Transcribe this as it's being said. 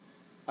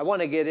I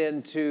want to get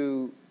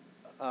into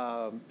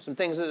some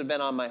things that have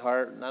been on my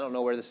heart, and I don't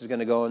know where this is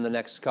going to go in the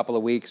next couple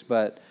of weeks,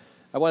 but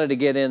I wanted to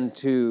get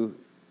into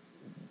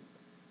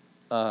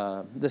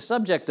the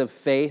subject of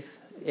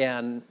faith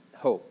and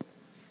hope.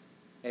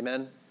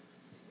 Amen?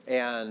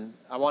 And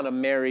I want to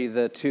marry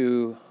the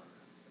two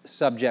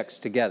subjects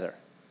together.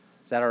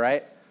 Is that all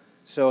right?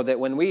 So that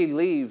when we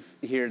leave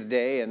here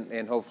today,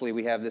 and hopefully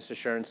we have this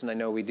assurance, and I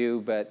know we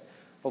do, but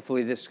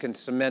hopefully this can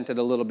cement it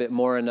a little bit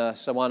more in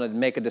us. I want to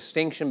make a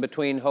distinction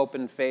between hope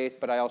and faith,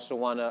 but I also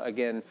want to,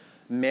 again,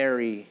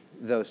 marry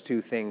those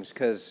two things,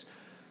 because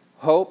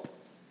hope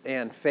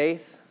and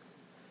faith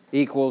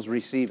equals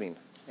receiving.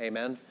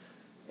 Amen?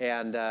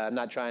 And I'm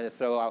not trying to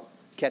throw out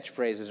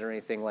catchphrases or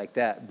anything like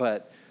that,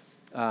 but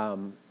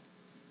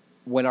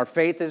when our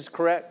faith is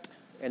correct,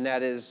 and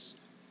that is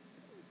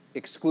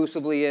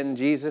exclusively in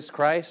Jesus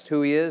Christ,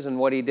 who He is and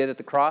what He did at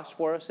the cross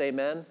for us,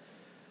 amen,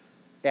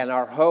 and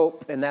our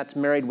hope, and that's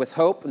married with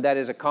hope, and that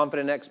is a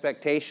confident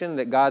expectation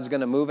that God's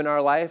going to move in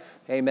our life,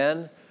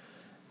 amen,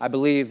 I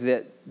believe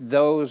that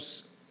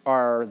those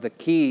are the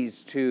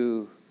keys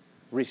to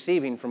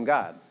receiving from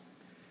God.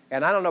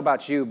 And I don't know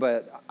about you,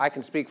 but I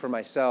can speak for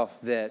myself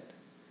that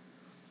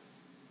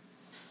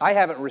I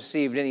haven't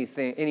received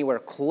anything anywhere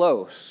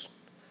close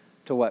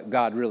to what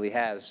God really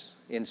has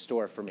in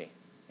store for me.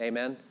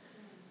 Amen?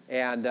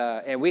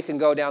 And we can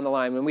go down the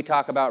line. When we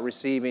talk about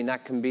receiving,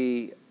 that can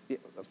be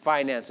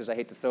finances. I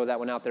hate to throw that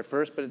one out there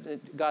first,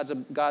 but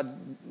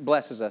God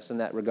blesses us in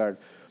that regard.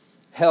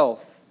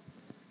 Health,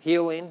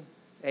 healing,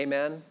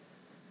 amen.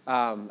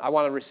 I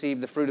want to receive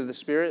the fruit of the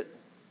Spirit.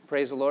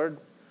 Praise the Lord.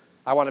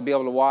 I want to be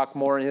able to walk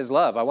more in His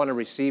love. I want to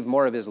receive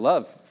more of His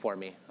love for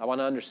me. I want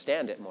to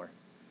understand it more.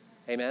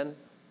 Amen?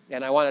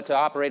 And I want it to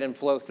operate and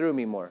flow through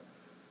me more.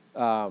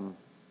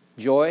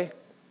 Joy.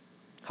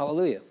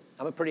 Hallelujah.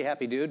 I'm a pretty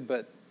happy dude,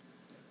 but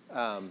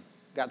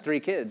got 3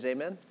 kids.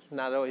 Amen?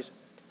 Not always.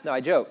 No, I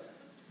joke.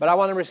 But I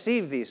want to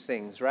receive these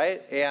things,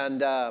 right?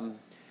 And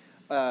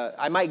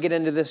I might get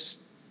into this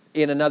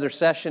in another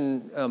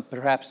session,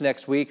 perhaps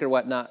next week or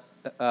whatnot.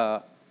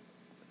 I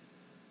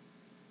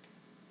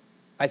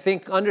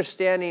think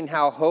understanding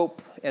how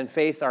hope and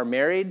faith are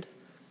married,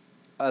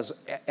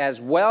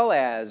 as well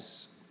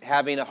as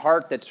having a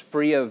heart that's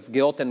free of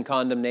guilt and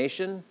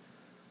condemnation,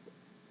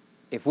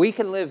 if we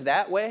can live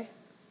that way,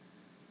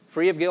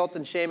 free of guilt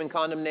and shame and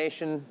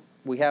condemnation,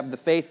 we have the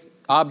faith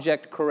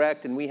object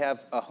correct, and we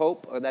have a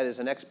hope, or that is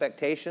an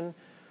expectation,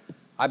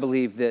 I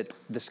believe that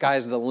the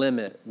sky's the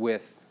limit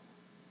with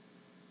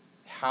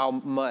how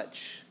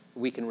much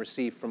we can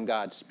receive from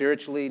God.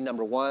 Spiritually,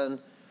 number one,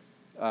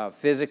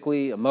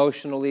 physically,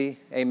 emotionally,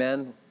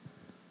 amen.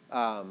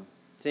 Does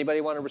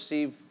anybody want to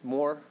receive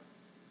more?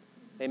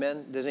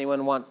 Amen. Does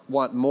anyone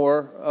want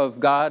more of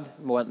God?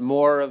 Want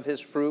more of His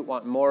fruit?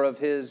 Want more of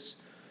His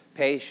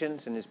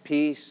patience and His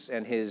peace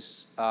and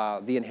His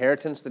the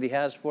inheritance that He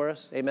has for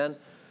us? Amen.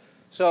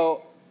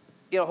 So,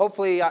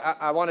 hopefully,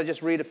 I want to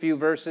just read a few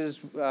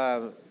verses.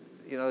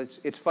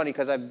 It's funny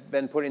because I've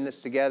been putting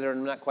this together and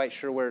I'm not quite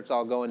sure where it's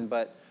all going,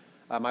 but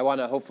I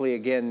want to hopefully,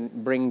 again,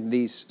 bring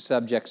these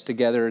subjects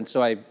together. And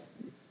so I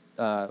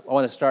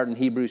want to start in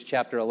Hebrews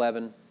chapter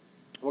 11.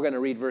 We're going to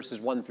read verses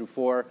 1 through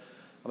 4.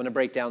 I'm going to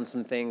break down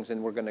some things,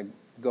 and we're going to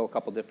go a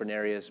couple different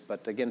areas.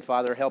 But again,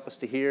 Father, help us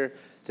to hear,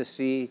 to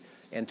see,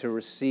 and to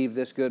receive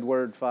this good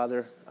word,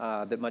 Father,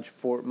 that much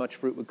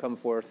fruit would come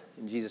forth.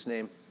 In Jesus'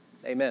 name,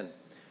 amen.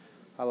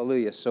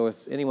 Hallelujah. So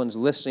if anyone's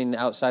listening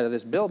outside of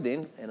this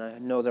building, and I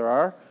know there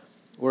are,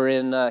 we're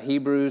in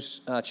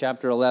Hebrews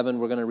chapter 11.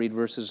 We're going to read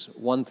verses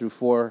 1 through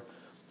 4,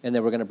 and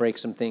then we're going to break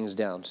some things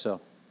down. So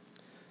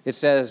it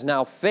says,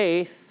 "Now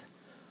faith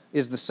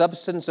is the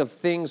substance of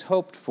things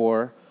hoped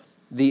for,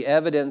 the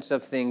evidence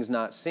of things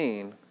not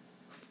seen.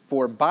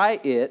 For by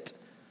it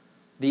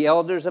the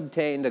elders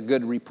obtained a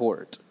good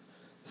report.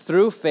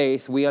 Through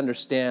faith we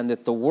understand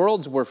that the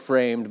worlds were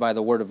framed by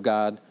the word of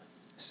God,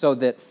 so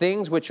that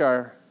things which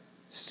are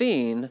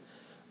seen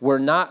were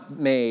not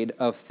made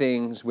of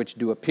things which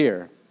do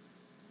appear.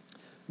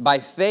 By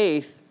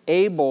faith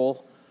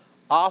Abel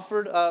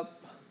offered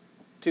up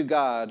to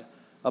God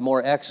a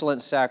more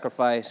excellent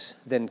sacrifice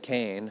than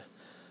Cain,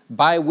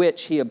 by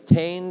which he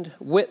obtained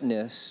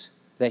witness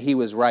that he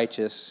was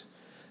righteous,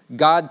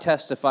 God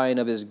testifying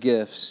of his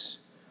gifts,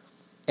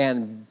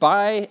 and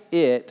by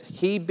it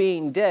he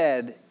being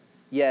dead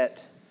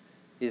yet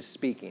is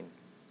speaking."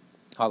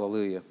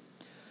 Hallelujah.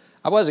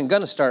 I wasn't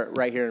going to start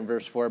right here in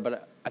verse 4,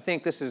 but I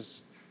think this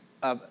is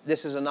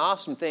an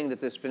awesome thing that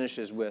this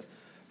finishes with.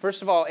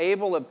 First of all,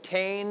 Abel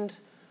obtained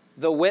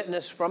the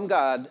witness from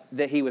God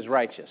that he was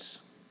righteous.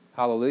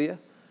 Hallelujah.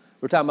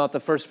 We're talking about the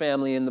first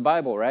family in the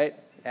Bible, right?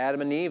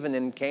 Adam and Eve, and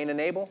then Cain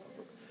and Abel.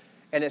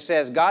 And it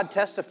says, God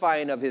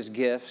testifying of his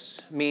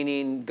gifts,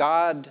 meaning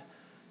God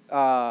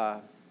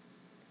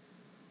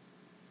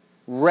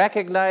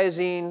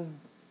recognizing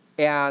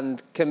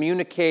and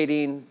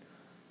communicating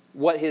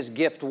what his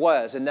gift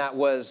was, and that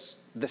was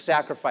the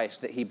sacrifice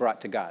that he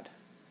brought to God.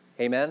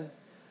 Amen?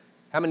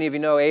 How many of you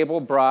know Abel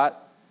brought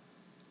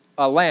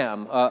a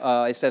lamb,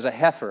 it says a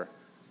heifer,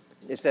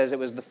 It says it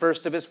was the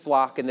first of his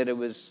flock and that it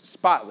was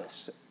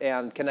spotless.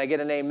 And can I get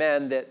an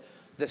amen that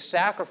the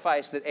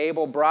sacrifice that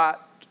Abel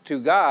brought to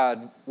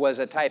God was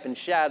a type and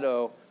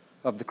shadow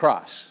of the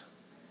cross?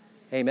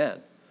 Amen.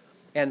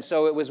 And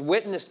so it was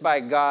witnessed by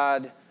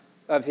God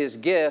of his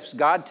gifts,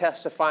 God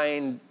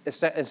testifying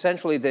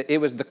essentially that it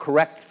was the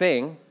correct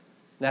thing.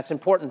 That's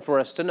important for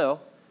us to know.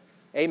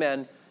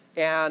 Amen.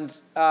 And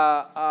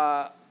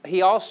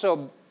he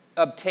also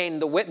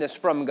obtained the witness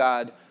from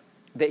God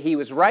that he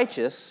was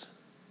righteous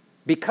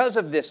because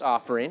of this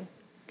offering.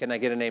 Can I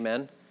get an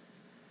amen?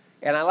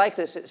 And I like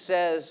this. It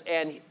says,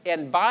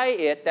 and by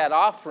it, that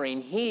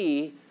offering,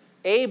 he,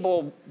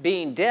 Abel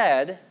being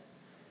dead,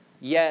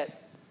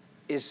 yet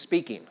is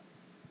speaking.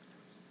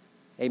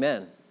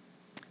 Amen.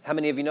 How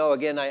many of you know,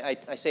 again,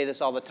 I say this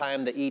all the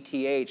time, the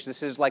ETH,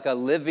 this is like a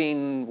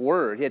living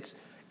word.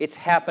 It's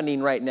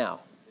happening right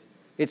now.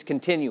 It's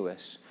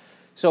continuous.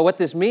 So what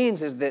this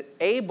means is that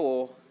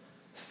Abel,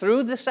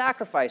 through the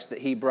sacrifice that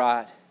he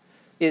brought,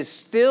 is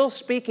still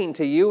speaking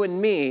to you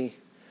and me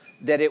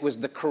that it was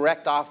the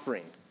correct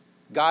offering.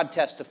 God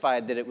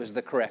testified that it was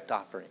the correct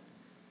offering.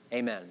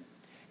 Amen.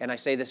 And I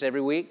say this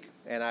every week,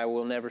 and I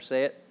will never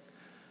say it.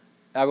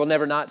 I will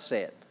never not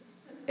say it.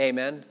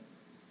 Amen.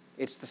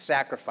 It's the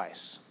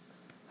sacrifice.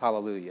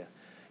 Hallelujah.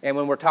 And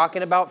when we're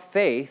talking about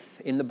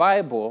faith in the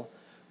Bible,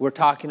 we're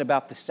talking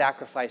about the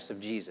sacrifice of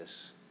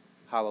Jesus.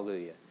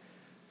 Hallelujah.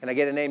 Can I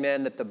get an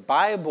amen that the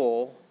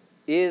Bible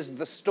is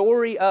the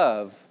story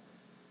of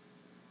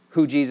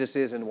who Jesus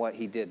is and what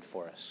he did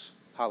for us?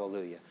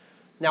 Hallelujah.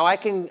 Now, I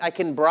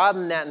can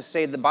broaden that and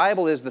say the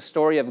Bible is the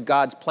story of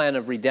God's plan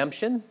of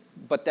redemption,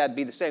 but that'd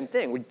be the same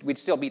thing. We'd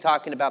still be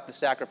talking about the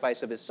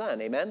sacrifice of his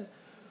son. Amen?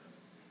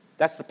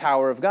 That's the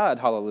power of God.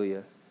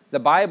 Hallelujah. The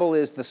Bible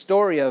is the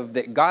story of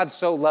that God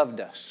so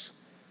loved us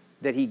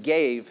that he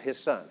gave his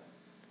son.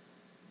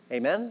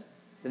 Amen?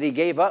 That he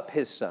gave up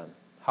his son.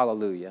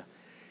 Hallelujah.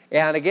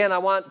 And again, I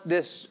want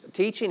this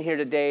teaching here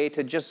today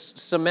to just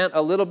cement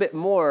a little bit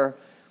more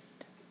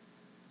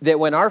that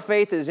when our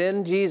faith is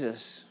in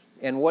Jesus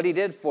and what he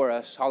did for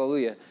us,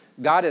 hallelujah,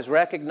 God is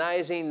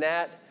recognizing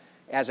that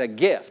as a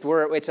gift.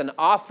 It's an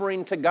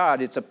offering to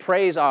God. It's a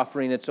praise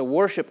offering. It's a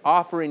worship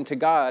offering to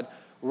God,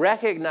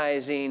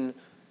 recognizing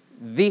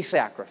the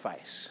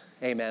sacrifice.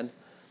 Amen.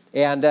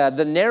 And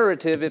the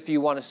narrative, if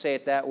you want to say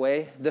it that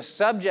way, the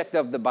subject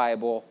of the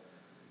Bible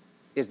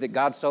is that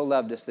God so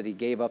loved us that he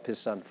gave up his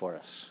son for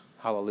us.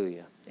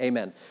 Hallelujah.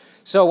 Amen.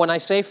 So when I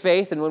say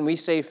faith and when we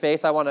say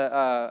faith, I want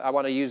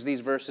to use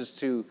these verses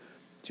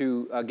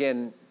to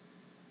again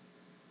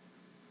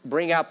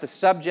bring out the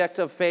subject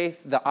of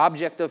faith, the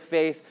object of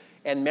faith,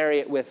 and marry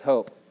it with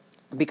hope.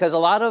 Because a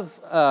lot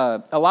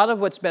of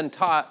what's been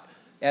taught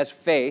as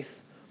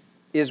faith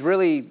is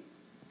really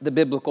the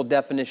biblical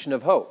definition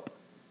of hope.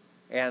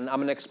 And I'm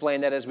going to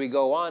explain that as we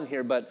go on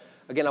here. But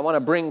again, I want to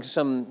bring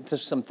some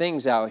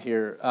things out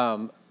here.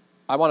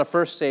 I want to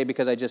first say,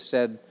 because I just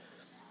said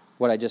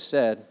what I just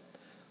said,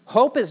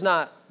 hope is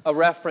not a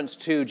reference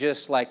to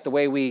just like the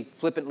way we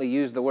flippantly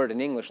use the word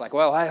in English, like,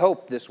 well, I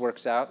hope this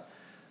works out,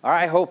 or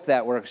I hope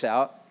that works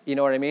out. You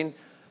know what I mean?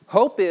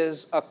 Hope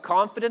is a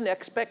confident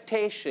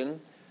expectation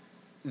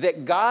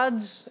that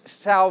God's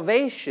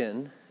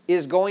salvation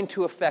is going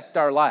to affect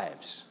our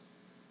lives.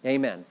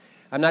 Amen.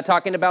 I'm not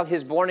talking about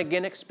his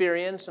born-again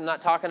experience. I'm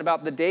not talking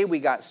about the day we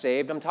got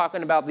saved. I'm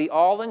talking about the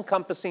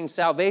all-encompassing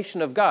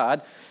salvation of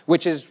God,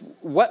 which is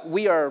what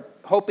we are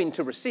hoping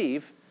to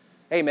receive.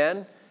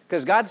 Amen.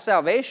 Because God's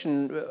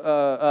salvation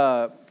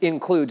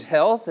includes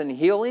health and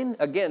healing.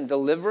 Again,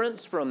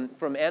 deliverance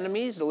from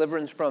enemies,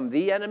 deliverance from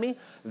the enemy,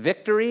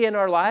 victory in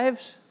our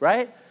lives,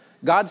 right?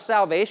 God's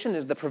salvation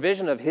is the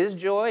provision of his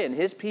joy and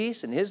his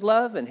peace and his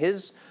love and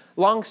his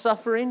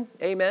long-suffering.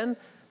 Amen.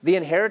 The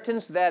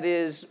inheritance that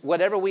is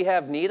whatever we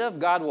have need of,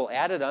 God will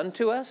add it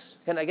unto us.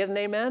 Can I get an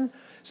amen?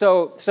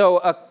 So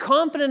a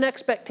confident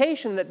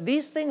expectation that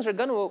these things are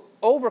going to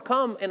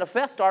overcome and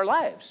affect our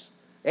lives.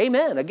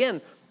 Amen.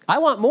 Again, I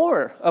want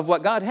more of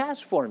what God has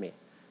for me.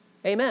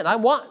 Amen.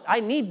 I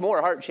need more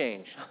heart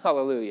change.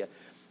 Hallelujah.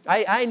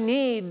 I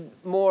need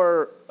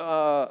more,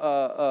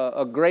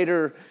 a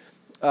greater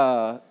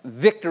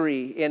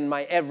victory in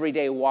my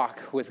everyday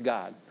walk with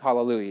God.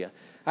 Hallelujah.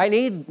 I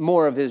need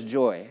more of his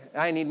joy.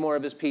 I need more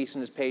of his peace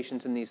and his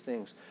patience in these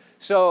things.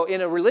 So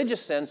in a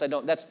religious sense,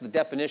 that's the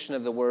definition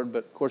of the word,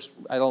 but of course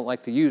I don't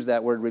like to use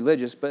that word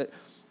religious, but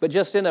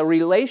just in a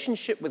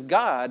relationship with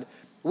God,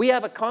 we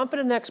have a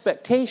confident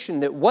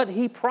expectation that what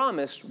he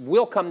promised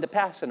will come to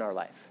pass in our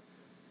life.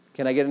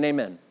 Can I get an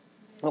amen?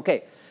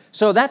 Okay,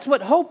 so that's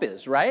what hope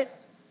is, right?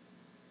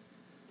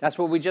 That's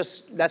what we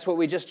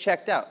just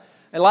checked out.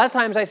 And a lot of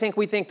times I think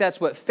we think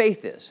that's what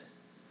faith is.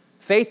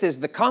 Faith is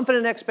the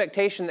confident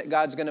expectation that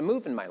God's going to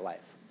move in my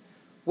life.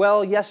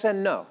 Well, yes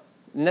and no.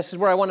 And this is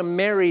where I want to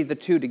marry the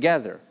two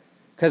together.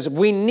 Because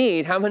we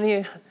need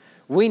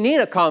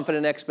a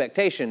confident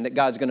expectation that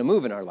God's going to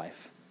move in our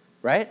life,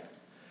 right?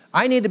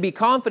 I need to be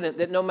confident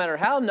that no matter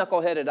how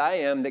knuckleheaded I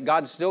am, that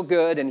God's still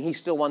good and he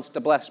still wants to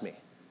bless me.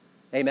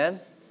 Amen?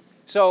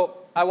 So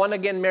I want to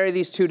again marry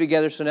these two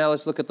together, so now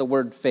let's look at the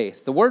word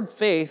faith. The word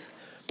faith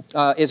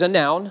is a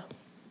noun.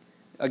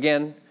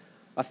 Again,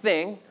 a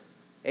thing.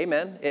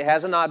 Amen. It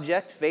has an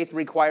object. Faith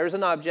requires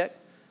an object.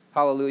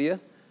 Hallelujah.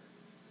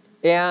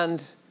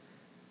 And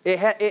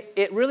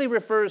it really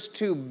refers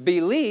to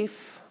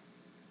belief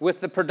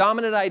with the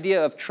predominant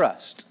idea of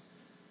trust.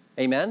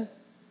 Amen.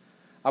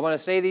 I want to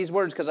say these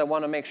words because I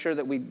want to make sure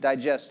that we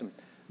digest them.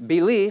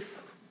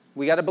 Belief,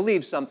 we got to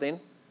believe something.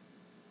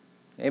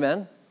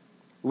 Amen.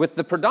 With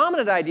the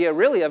predominant idea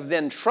really of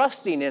then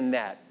trusting in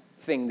that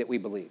thing that we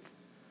believe.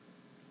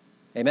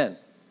 Amen.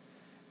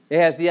 It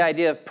has the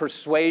idea of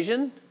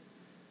persuasion,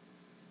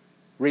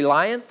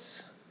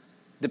 reliance,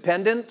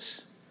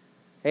 dependence.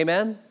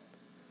 Amen.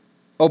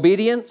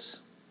 Obedience.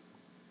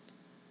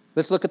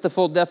 Let's look at the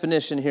full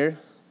definition here.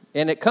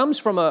 And it comes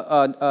from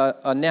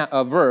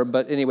a verb,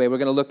 but anyway, we're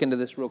going to look into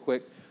this real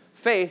quick.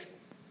 Faith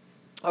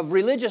of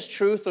religious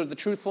truth or the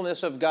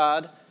truthfulness of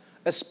God,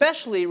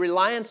 especially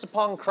reliance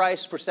upon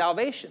Christ for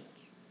salvation.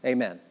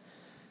 Amen.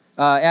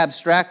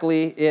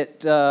 Abstractly,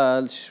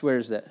 where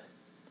is that?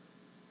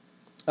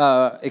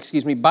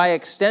 By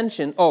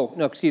extension,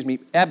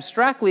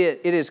 abstractly,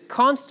 it is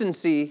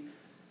constancy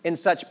in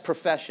such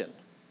profession.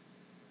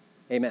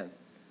 Amen.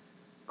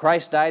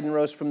 Christ died and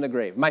rose from the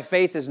grave. My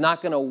faith is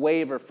not going to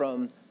waver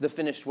from the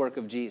finished work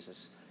of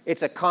Jesus.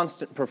 It's a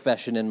constant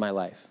profession in my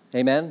life.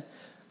 Amen.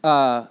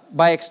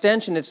 By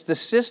extension, it's the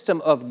system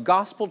of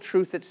gospel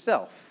truth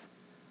itself.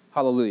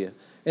 Hallelujah.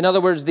 In other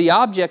words, the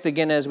object,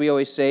 again, as we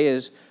always say,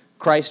 is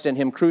Christ and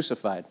Him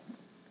crucified.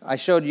 I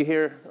showed you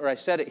here, or I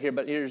said it here,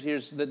 but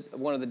here's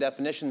one of the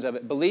definitions of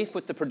it. Belief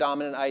with the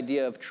predominant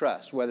idea of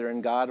trust, whether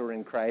in God or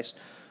in Christ,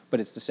 but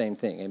it's the same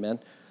thing. Amen.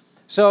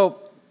 So,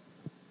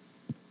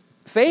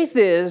 faith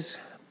is,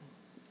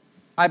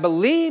 I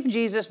believe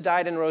Jesus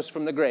died and rose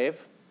from the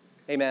grave.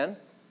 Amen.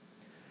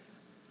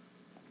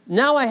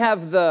 Now I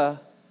have the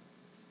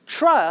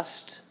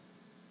trust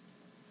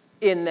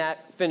in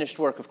that finished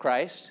work of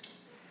Christ.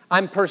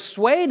 I'm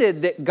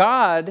persuaded that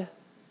God,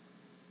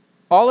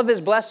 all of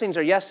His blessings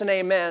are yes and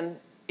amen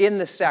in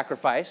the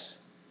sacrifice.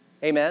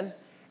 Amen.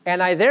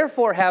 And I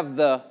therefore have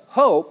the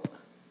hope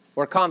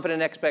or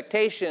confident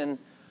expectation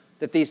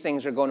that these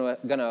things are going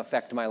to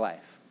affect my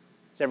life.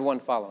 Is everyone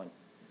following?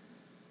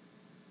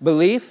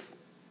 Belief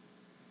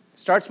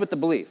starts with the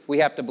belief. We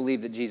have to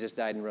believe that Jesus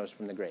died and rose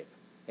from the grave.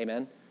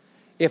 Amen.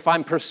 If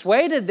I'm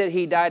persuaded that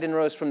He died and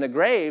rose from the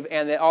grave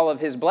and that all of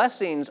His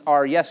blessings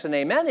are yes and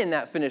amen in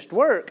that finished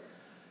work,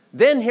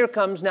 then here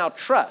comes now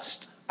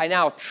trust. I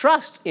now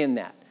trust in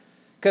that.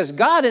 Because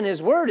God in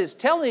His Word is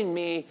telling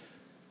me,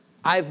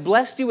 I've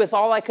blessed you with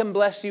all I can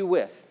bless you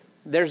with.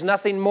 There's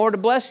nothing more to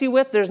bless you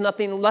with. There's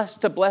nothing less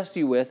to bless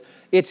you with.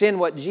 It's in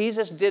what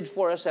Jesus did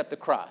for us at the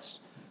cross.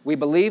 We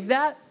believe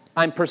that.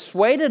 I'm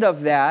persuaded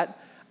of that.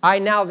 I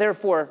now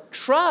therefore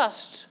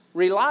trust,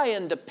 rely,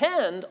 and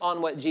depend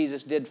on what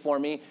Jesus did for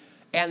me.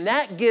 And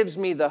that gives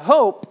me the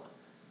hope,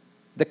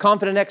 the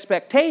confident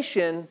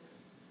expectation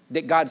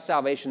that God's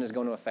salvation is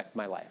going to affect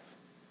my life.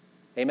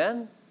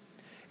 Amen?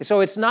 So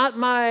it's not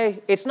my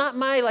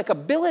like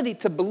ability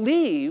to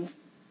believe.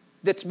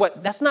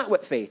 That's not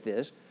what faith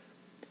is.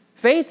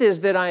 Faith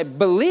is that I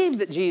believe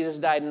that Jesus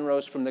died and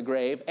rose from the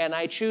grave, and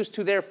I choose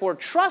to therefore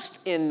trust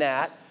in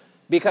that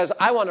because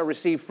I want to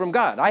receive from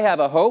God. I have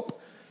a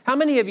hope. How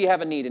many of you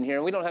have a need in here?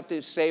 And we don't have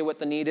to say what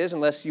the need is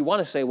unless you want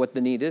to say what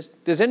the need is.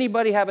 Does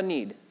anybody have a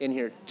need in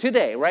here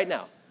today, right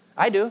now?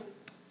 I do.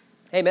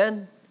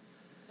 Amen.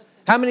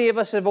 How many of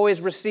us have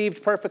always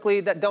received perfectly?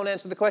 That don't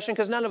answer the question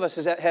because none of us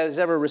has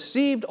ever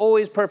received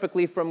always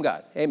perfectly from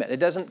God. Amen. It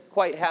doesn't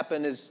quite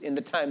happen as in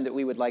the time that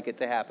we would like it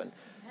to happen.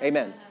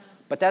 Amen.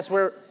 But that's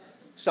where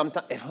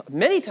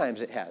many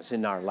times it has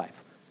in our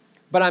life.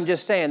 But I'm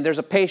just saying there's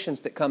a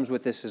patience that comes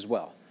with this as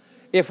well.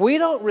 If we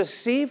don't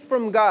receive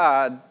from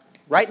God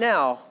right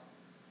now,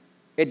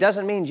 it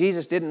doesn't mean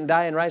Jesus didn't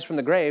die and rise from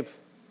the grave.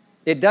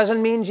 It doesn't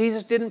mean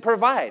Jesus didn't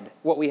provide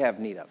what we have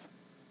need of.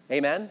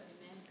 Amen?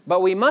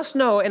 But we must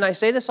know, and I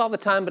say this all the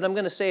time, but I'm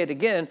going to say it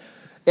again,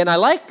 and I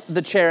like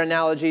the chair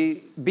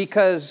analogy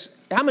because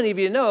how many of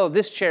you know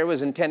this chair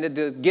was intended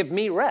to give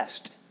me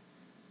rest?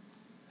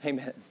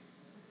 Amen.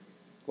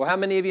 Well, how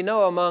many of you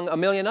know among a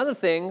million other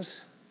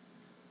things,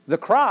 the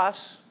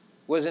cross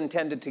was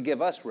intended to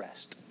give us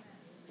rest?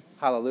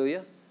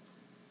 Hallelujah.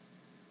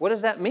 What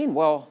does that mean?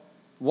 Well,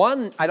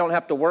 one, I don't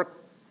have to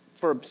work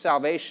for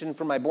salvation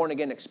for my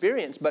born-again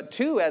experience, but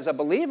two, as a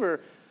believer,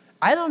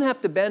 I don't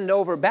have to bend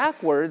over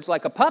backwards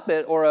like a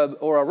puppet or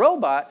a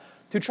robot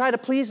to try to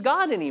please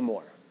God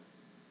anymore.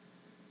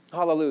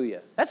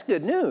 Hallelujah. That's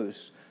good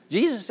news.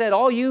 Jesus said,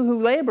 all you who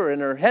labor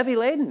and are heavy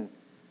laden.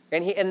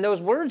 And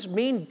those words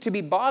mean to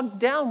be bogged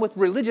down with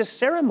religious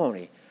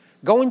ceremony,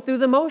 going through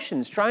the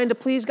motions, trying to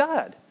please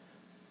God.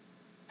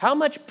 How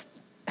much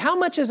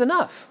is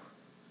enough?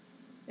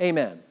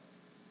 Amen.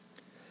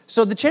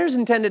 So the chair is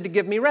intended to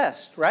give me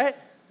rest, right?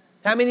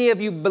 How many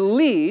of you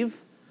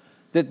believe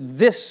that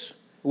this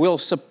will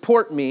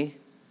support me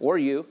or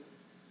you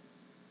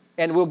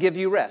and will give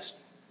you rest?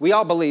 We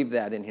all believe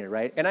that in here,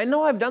 right? And I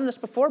know I've done this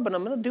before, but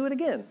I'm going to do it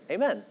again.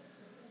 Amen.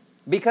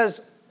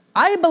 Because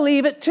I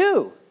believe it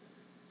too.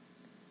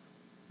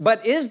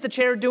 But is the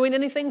chair doing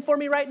anything for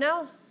me right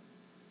now?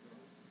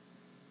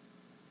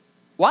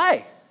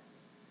 Why?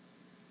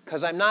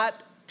 Because I'm not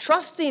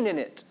trusting in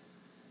it.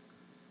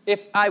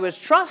 If I was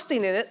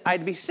trusting in it,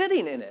 I'd be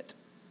sitting in it.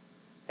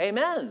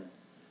 Amen.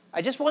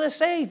 I just want to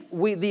say,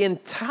 the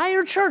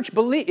entire church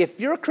believe, if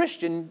you're a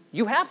Christian,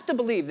 you have to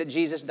believe that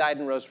Jesus died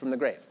and rose from the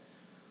grave.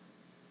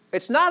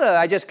 It's not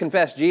I just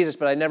confessed Jesus,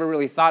 but I never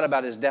really thought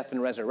about his death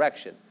and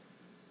resurrection.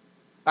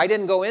 I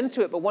didn't go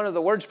into it, but one of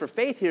the words for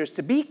faith here is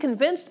to be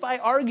convinced by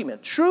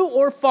argument, true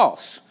or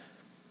false.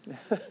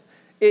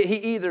 He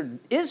either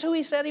is who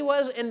he said he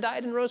was and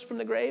died and rose from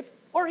the grave,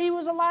 or he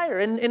was a liar,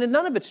 and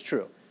none of it's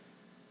true.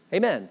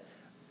 Amen.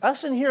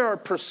 Us in here are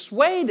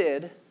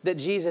persuaded that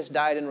Jesus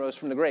died and rose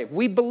from the grave.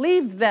 We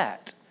believe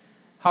that.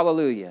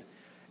 Hallelujah.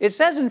 It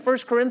says in 1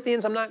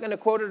 Corinthians, I'm not going to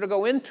quote it or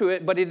go into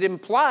it, but it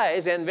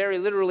implies and very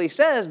literally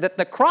says that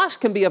the cross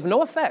can be of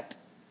no effect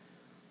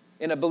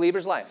in a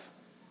believer's life.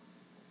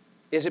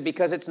 Is it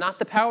because it's not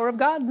the power of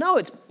God? No,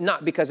 it's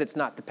not because it's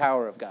not the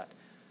power of God.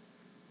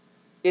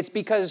 It's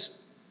because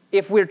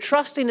if we're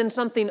trusting in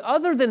something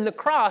other than the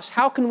cross,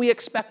 how can we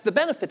expect the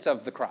benefits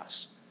of the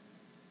cross?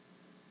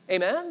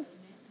 Amen?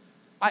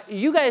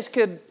 You guys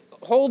could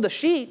hold a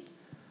sheet.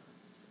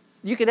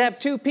 You could have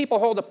two people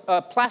hold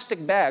a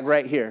plastic bag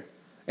right here,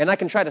 and I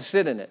can try to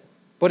sit in it,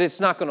 but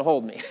it's not going to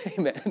hold me.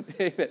 Amen.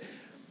 Amen.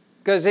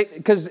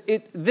 Because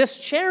this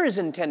chair is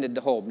intended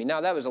to hold me.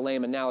 Now, that was a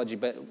lame analogy,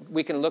 but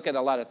we can look at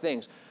a lot of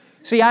things.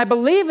 See, I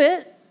believe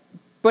it,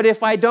 but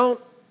if I don't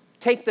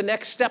take the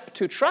next step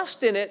to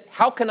trust in it,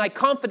 how can I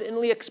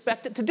confidently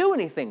expect it to do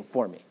anything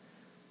for me?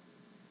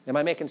 Am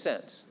I making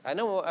sense? I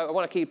know I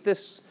want to keep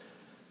this.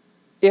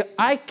 If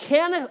I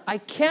can't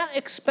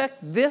expect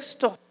this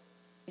to hold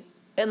me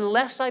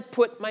unless I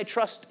put my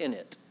trust in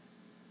it,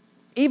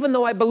 even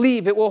though I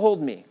believe it will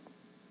hold me.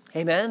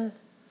 Amen?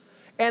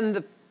 And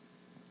the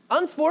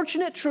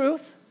unfortunate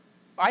truth,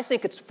 I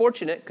think it's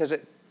fortunate because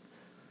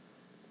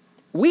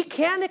we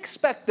can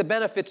expect the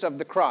benefits of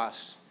the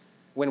cross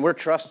when we're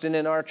trusting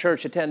in our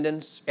church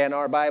attendance and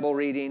our Bible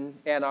reading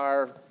and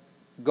our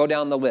go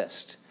down the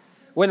list.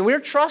 When we're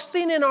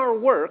trusting in our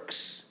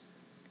works,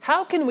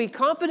 how can we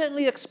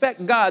confidently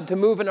expect God to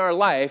move in our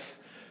life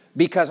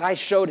because I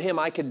showed him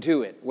I could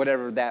do it,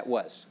 whatever that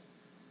was?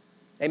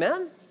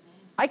 Amen?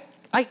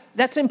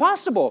 That's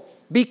impossible,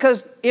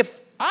 because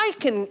if I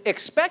can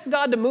expect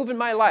God to move in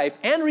my life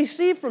and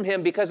receive from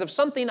him because of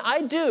something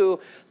I do,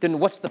 then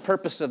what's the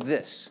purpose of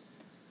this?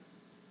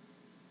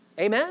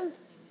 Amen?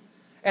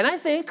 And I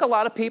think a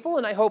lot of people,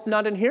 and I hope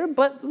not in here,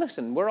 but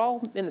listen, we're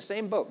all in the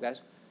same boat,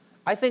 guys.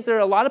 I think there are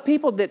a lot of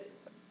people that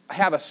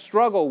have a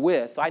struggle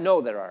with, I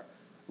know there are,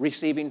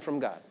 receiving from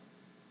God.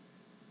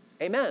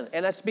 Amen.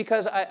 And that's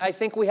because I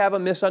think we have a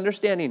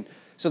misunderstanding.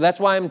 So that's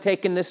why I'm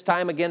taking this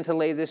time again to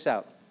lay this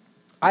out.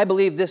 I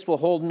believe this will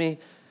hold me.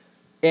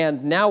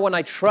 And now when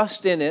I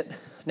trust in it,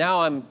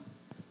 now I'm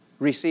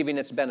receiving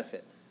its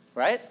benefit.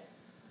 Right?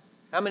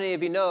 How many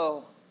of you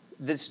know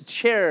this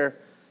chair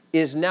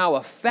is now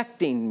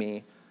affecting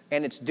me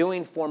and it's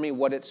doing for me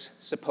what it's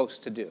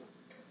supposed to do?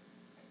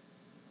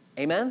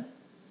 Amen?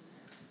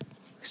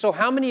 So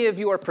how many of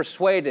you are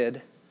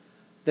persuaded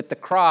that the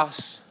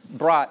cross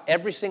brought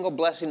every single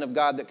blessing of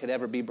God that could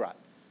ever be brought?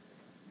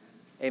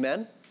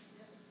 Amen?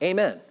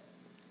 Amen.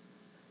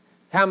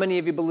 How many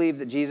of you believe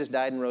that Jesus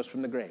died and rose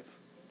from the grave?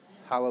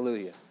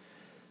 Hallelujah.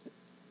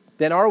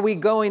 Then are we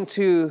going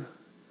to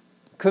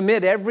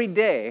commit every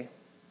day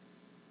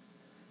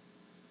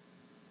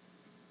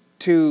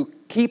to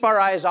keep our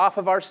eyes off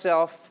of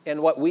ourselves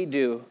and what we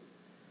do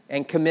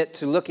and commit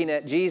to looking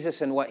at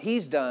Jesus and what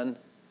he's done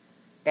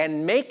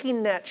and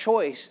making that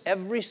choice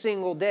every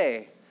single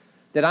day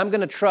that I'm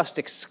going to trust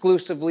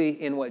exclusively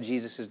in what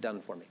Jesus has done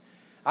for me?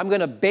 I'm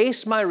going to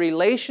base my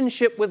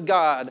relationship with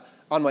God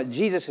on what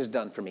Jesus has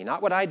done for me,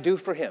 not what I do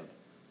for him.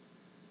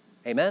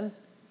 Amen?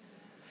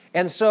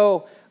 And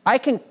so I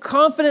can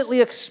confidently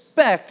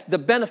expect the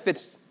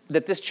benefits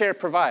that this chair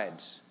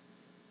provides.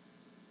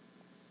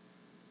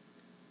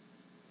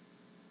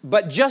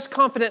 But just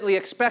confidently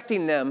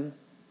expecting them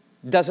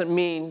doesn't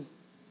mean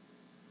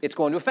it's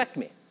going to affect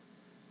me.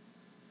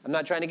 I'm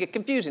not trying to get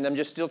confusing. I'm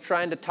just still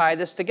trying to tie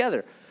this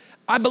together.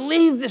 I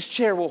believe this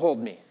chair will hold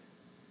me.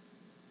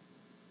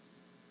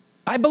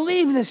 I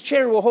believe this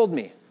chair will hold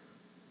me.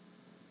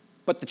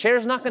 But the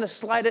chair's not going to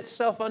slide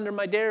itself under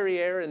my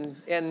derriere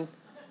and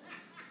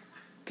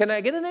can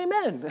I get an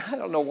amen? I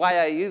don't know why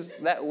I use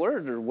that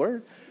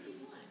word.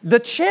 The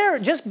chair,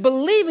 just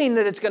believing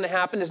that it's going to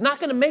happen is not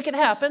going to make it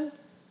happen.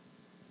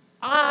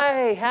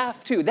 I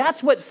have to.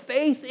 That's what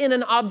faith in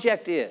an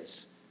object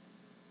is.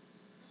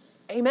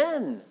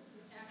 Amen.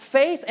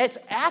 Faith, it's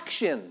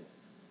action.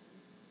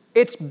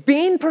 It's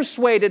being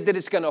persuaded that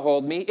it's going to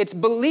hold me. It's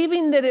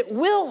believing that it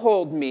will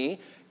hold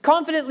me,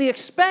 confidently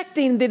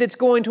expecting that it's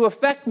going to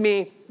affect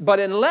me. But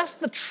unless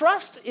the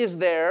trust is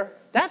there,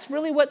 that's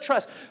really what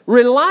trust.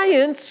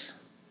 Reliance,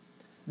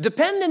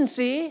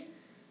 dependency,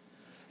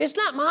 it's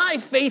not my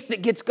faith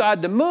that gets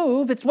God to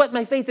move. It's what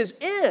my faith is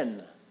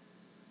in.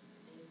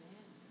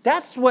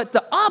 That's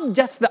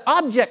the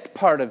object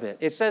part of it.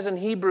 It says in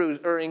Hebrews,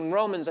 or in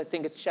Romans, I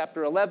think it's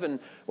chapter 11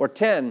 or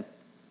 10,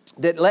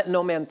 that let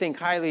no man think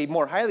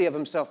more highly of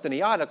himself than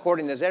he ought,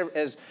 according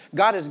as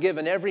God has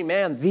given every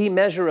man the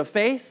measure of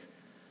faith.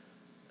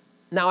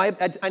 Now,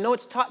 I know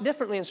it's taught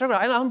differently in circles.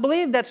 I don't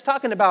believe that's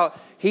talking about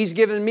he's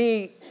given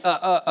me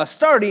a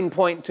starting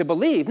point to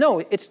believe.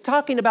 No, it's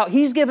talking about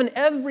he's given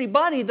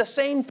everybody the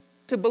same thing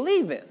to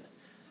believe in.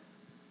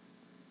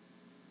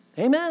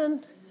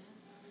 Amen.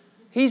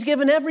 He's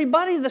given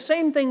everybody the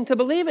same thing to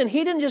believe in.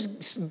 He didn't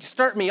just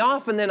start me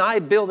off and then I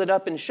build it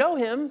up and show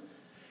him.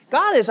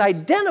 God has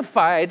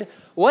identified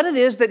what it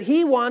is that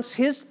he wants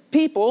his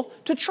people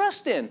to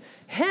trust in.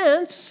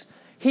 Hence,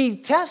 he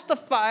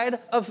testified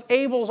of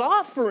Abel's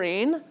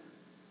offering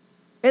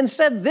and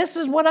said, this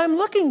is what I'm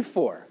looking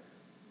for.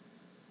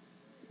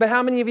 But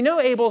how many of you know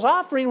Abel's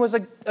offering was,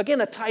 again,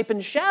 a type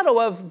and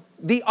shadow of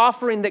the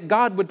offering that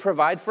God would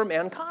provide for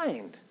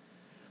mankind?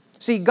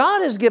 See,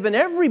 God has given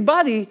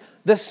everybody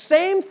the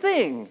same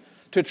thing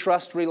to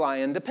trust, rely,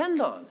 and depend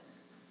on.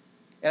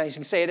 And I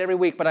can say it every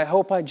week, but I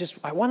hope I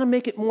want to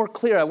make it more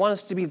clear. I want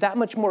us to be that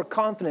much more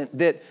confident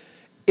that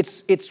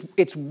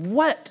it's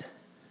what.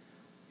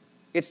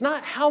 It's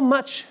not how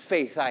much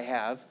faith I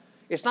have.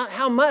 It's not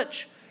how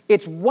much.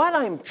 It's what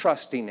I'm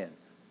trusting in.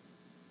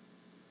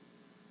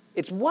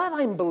 It's what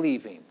I'm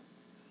believing.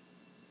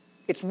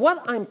 It's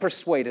what I'm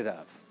persuaded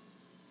of.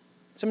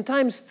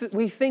 Sometimes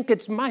we think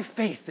it's my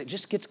faith that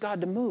just gets God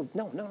to move.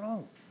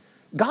 No.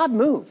 God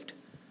moved.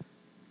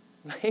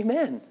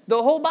 Amen.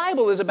 The whole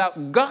Bible is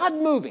about God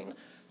moving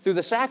through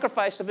the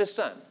sacrifice of his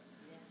Son.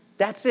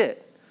 That's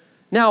it.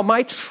 Now,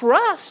 my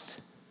trust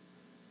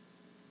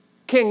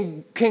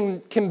can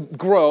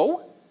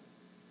grow.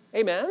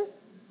 Amen.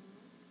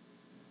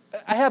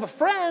 I have a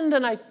friend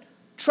and I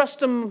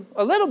trust him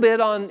a little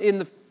bit in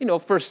the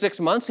first 6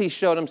 months. He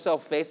showed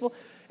himself faithful.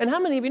 And how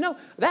many of you know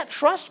that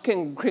trust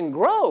can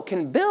grow,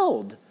 can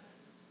build?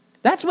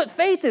 That's what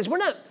faith is.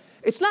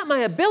 It's not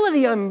my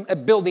ability I'm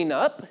building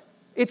up.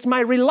 It's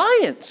my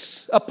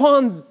reliance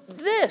upon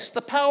this,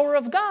 the power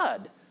of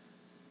God.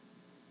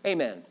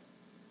 Amen.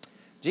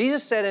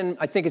 Jesus said in,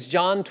 I think it's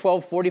John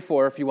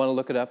 12:44, if you want to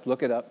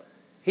look it up.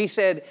 He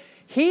said,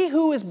 he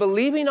who is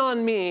believing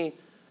on me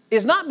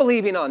is not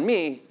believing on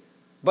me,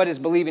 but is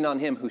believing on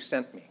him who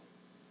sent me.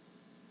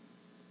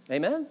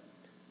 Amen?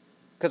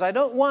 Because I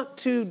don't want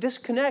to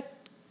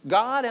disconnect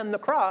God and the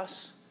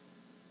cross.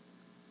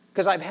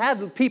 Because I've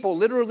had people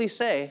literally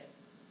say,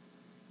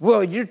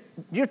 well, you're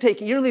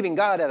leaving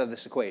God out of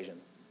this equation.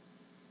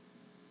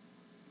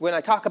 When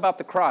I talk about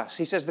the cross,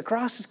 he says, the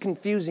cross is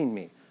confusing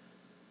me.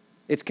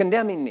 It's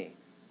condemning me.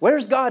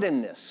 Where's God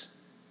in this?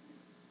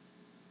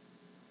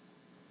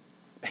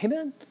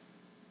 Amen?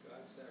 God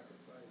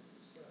sacrificed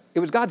his Son. It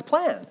was God's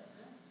plan.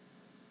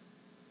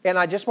 And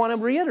I just want to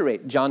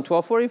reiterate, John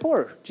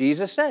 12:44,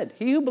 Jesus said,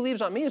 he who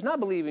believes on me is not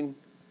believing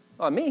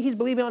on me, he's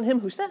believing on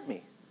him who sent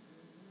me.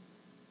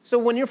 So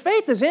when your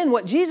faith is in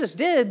what Jesus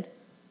did,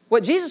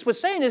 what Jesus was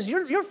saying is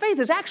your faith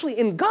is actually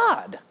in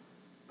God,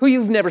 who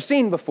you've never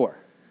seen before.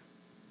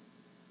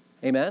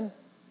 Amen?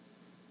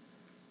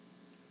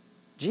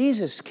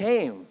 Jesus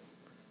came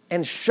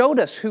and showed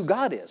us who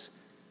God is.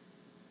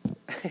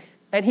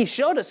 And he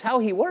showed us how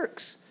he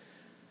works.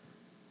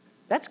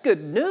 That's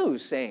good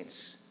news,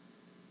 saints.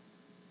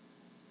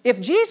 If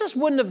Jesus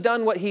wouldn't have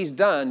done what he's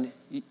done,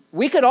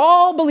 we could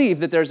all believe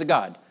that there's a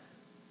God.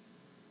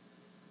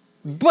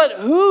 But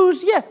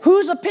whose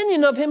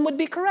opinion of him would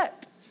be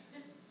correct?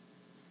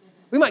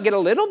 We might get a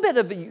little bit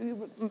of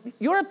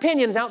your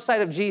opinions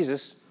outside of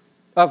Jesus,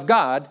 of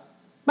God,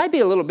 might be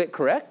a little bit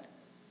correct.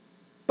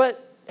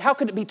 But how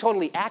could it be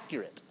totally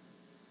accurate?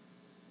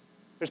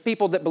 There's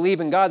people that believe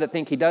in God that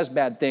think he does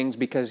bad things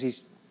because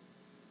he's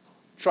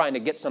trying to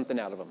get something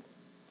out of them.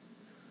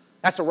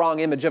 That's a wrong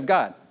image of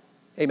God.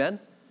 Amen?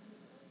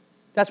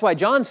 That's why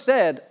John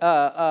said,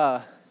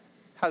 how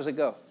does it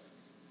go?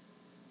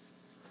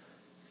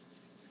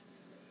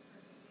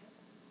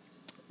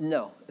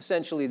 No,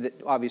 essentially,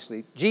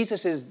 obviously,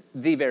 Jesus is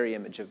the very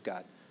image of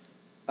God.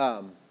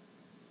 John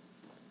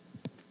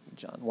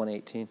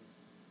 1:18.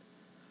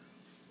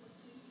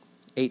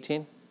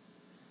 18.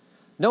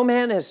 No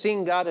man has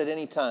seen God at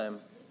any time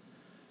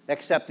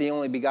except the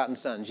only begotten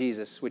Son,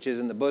 Jesus, which is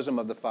in the bosom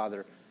of the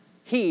Father.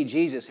 He,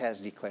 Jesus, has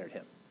declared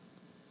him.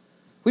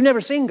 We've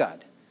never seen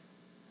God.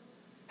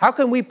 How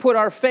can we put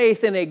our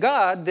faith in a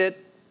God that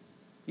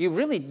you're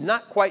really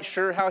not quite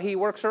sure how he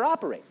works or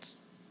operates?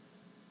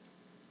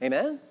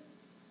 Amen?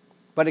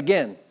 But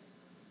again,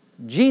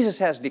 Jesus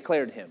has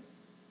declared him.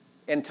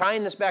 And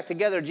tying this back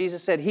together,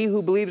 Jesus said, he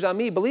who believes on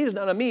me believes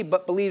not on me,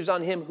 but believes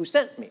on him who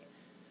sent me.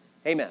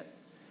 Amen.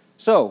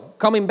 So,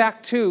 coming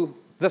back to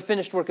the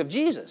finished work of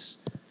Jesus,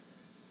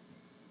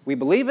 we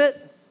believe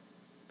it.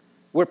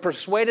 We're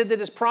persuaded that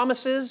his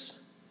promises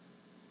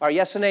are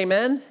yes and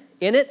amen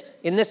in it,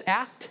 in this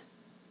act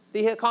that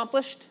he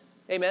accomplished.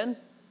 Amen.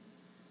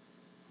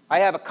 I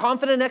have a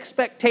confident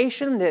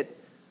expectation that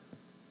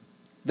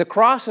the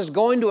cross is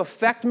going to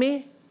affect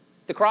me.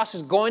 The cross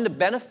is going to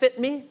benefit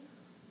me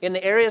in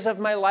the areas of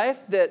my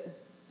life that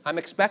I'm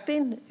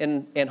expecting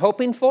and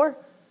hoping for?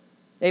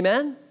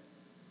 Amen?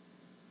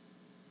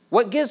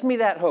 What gives me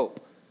that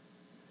hope?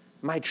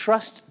 My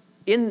trust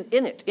in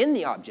it, in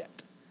the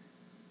object.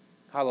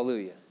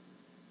 Hallelujah.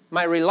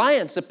 My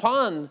reliance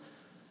upon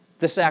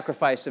the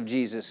sacrifice of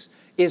Jesus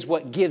is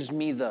what gives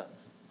me the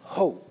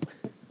hope.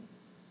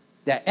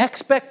 That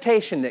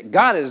expectation that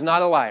God is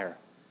not a liar.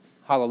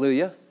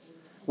 Hallelujah.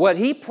 What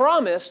He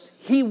promised,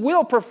 He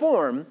will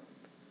perform.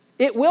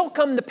 It will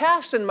come to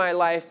pass in my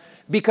life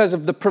because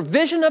of the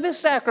provision of His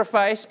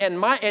sacrifice,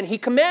 and He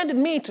commanded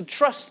me to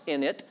trust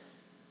in it.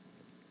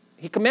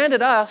 He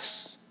commanded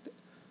us,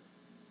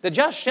 the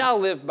just shall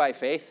live by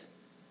faith.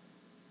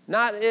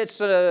 Not,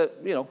 it's,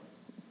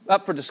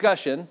 up for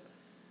discussion,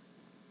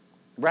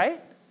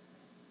 right?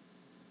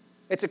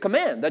 It's a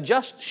command. The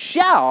just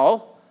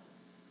shall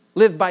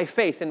live by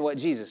faith in what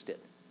Jesus did.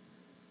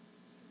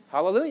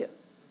 Hallelujah.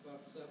 How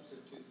about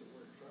substitute the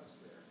word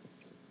trust there?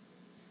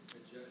 The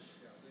just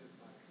shall live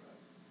by trust.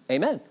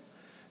 Amen.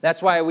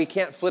 That's why we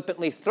can't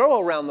flippantly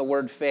throw around the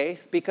word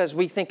faith, because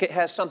we think it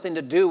has something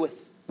to do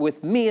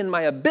with me and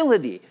my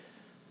ability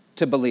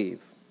to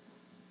believe.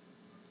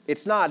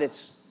 It's not.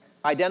 It's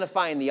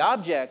identifying the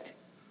object,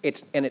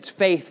 it's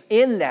faith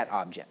in that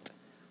object.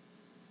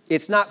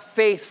 It's not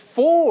faith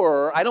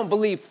I don't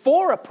believe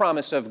for a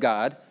promise of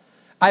God.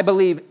 I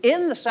believe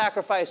in the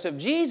sacrifice of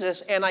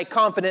Jesus, and I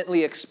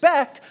confidently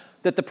expect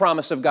that the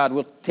promise of God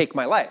will take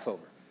my life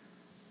over.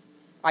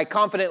 I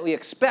confidently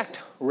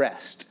expect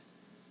rest.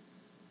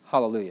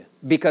 Hallelujah.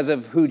 Because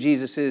of who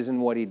Jesus is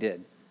and what He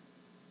did.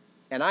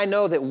 And I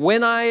know that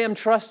when I am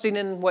trusting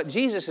in what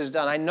Jesus has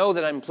done, I know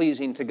that I'm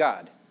pleasing to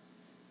God.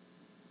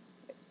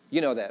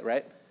 You know that,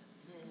 right?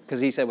 Because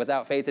He said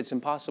without faith it's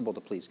impossible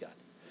to please God.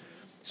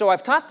 So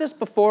I've taught this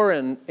before,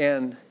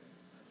 and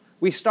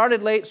we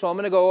started late, so I'm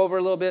going to go over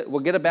a little bit.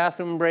 We'll get a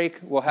bathroom break.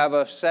 We'll have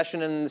a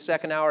session in the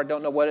second hour. I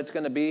don't know what it's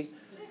going to be.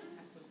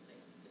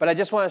 But I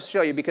just want to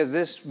show you, because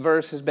this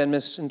verse has been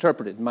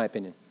misinterpreted, in my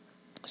opinion.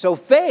 So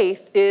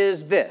faith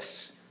is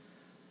this.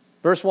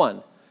 Verse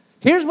 1.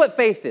 Here's what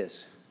faith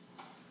is.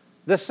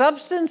 The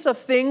substance of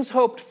things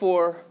hoped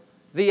for,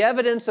 the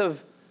evidence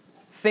of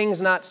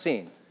things not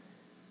seen.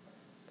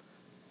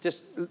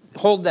 Just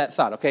hold that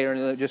thought,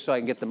 okay? Just so I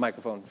can get the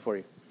microphone for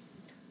you.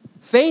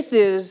 Faith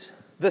is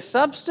the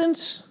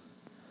substance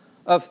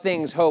of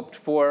things hoped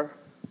for,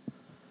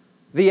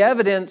 the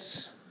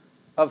evidence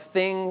of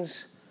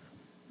things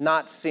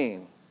not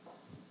seen.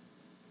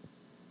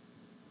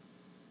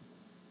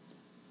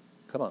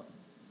 Come on.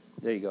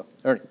 There you go.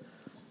 Ernie.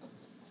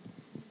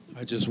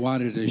 I just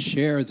wanted to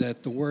share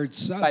that the word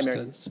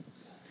substance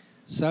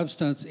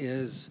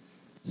is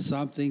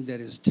something that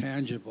is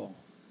tangible,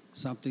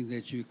 something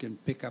that you can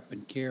pick up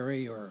and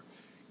carry or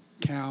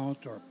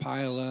count or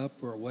pile up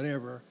or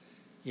whatever.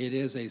 It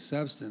is a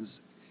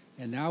substance.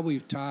 And now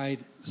we've tied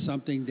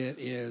something that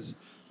is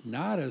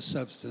not a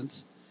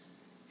substance,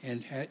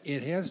 and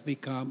it has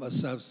become a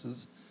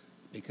substance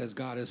because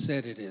God has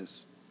said it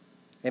is.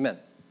 Amen.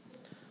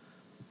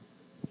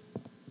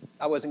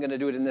 I wasn't going to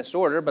do it in this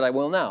order, but I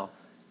will now.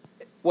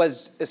 It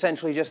was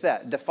essentially just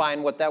that.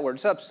 Define what that word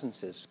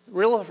substance is.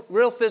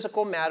 Real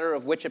physical matter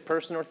of which a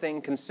person or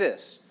thing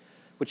consists,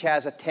 which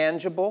has a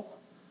tangible,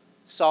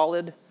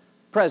 solid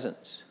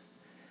presence.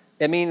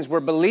 It means we're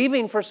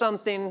believing for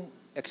something,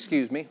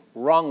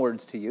 wrong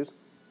words to use.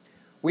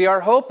 We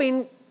are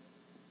hoping,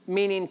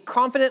 meaning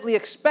confidently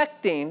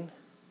expecting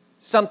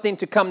something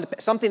to come,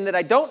 something that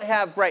I don't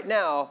have right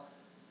now,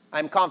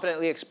 I'm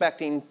confidently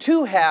expecting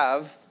to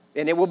have,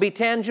 and it will be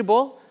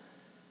tangible,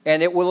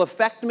 and it will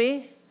affect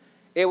me.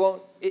 It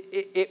will,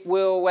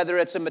 whether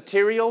it's a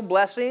material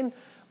blessing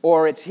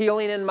or it's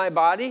healing in my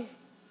body,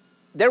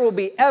 there will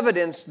be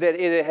evidence that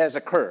it has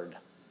occurred.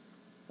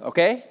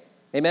 Okay?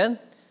 Amen?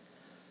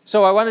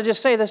 So I want to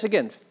just say this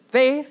again.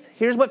 Faith,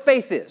 here's what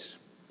faith is.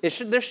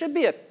 There should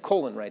be a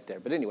colon right there,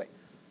 but anyway.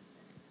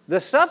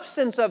 The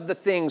substance of the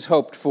things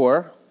hoped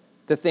for,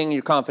 the thing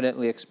you're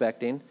confidently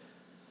expecting,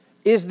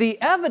 is the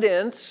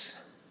evidence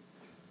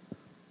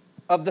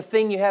of the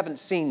thing you haven't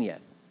seen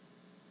yet.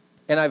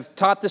 And I've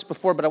taught this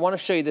before, but I want to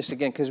show you this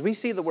again, because we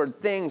see the word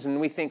things and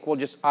we think, well,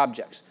 just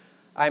objects.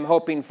 I'm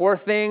hoping for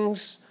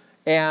things,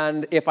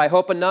 and if I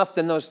hope enough,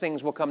 then those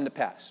things will come to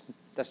pass.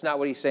 That's not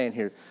what he's saying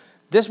here.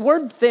 This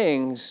word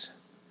things,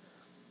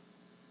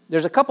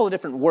 there's a couple of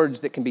different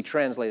words that can be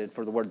translated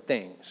for the word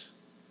things.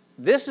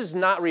 This is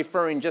not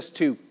referring just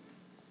to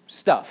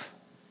stuff.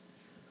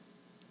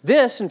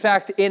 This, in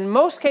fact, in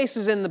most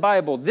cases in the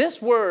Bible,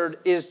 this word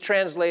is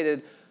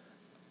translated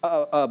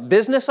a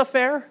business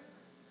affair,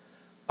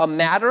 a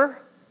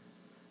matter.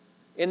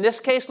 In this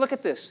case, look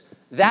at this.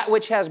 That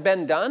which has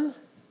been done,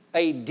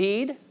 a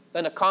deed,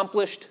 an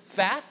accomplished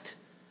fact.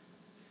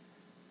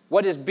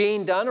 What is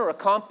being done or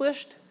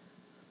accomplished?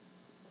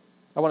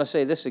 I want to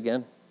say this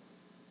again.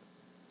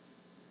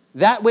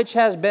 That which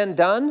has been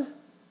done,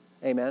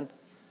 amen.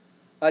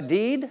 A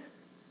deed,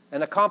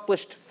 an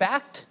accomplished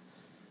fact.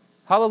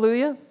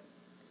 Hallelujah.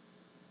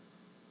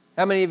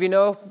 How many of you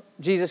know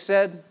Jesus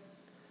said,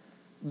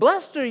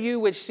 "Blessed are you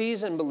which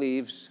sees and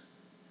believes,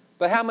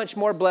 but how much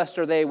more blessed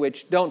are they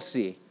which don't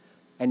see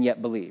and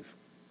yet believe.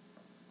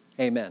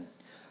 Amen.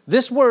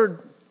 This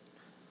word,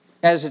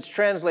 as it's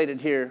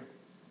translated here,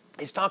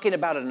 is talking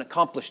about an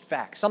accomplished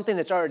fact, something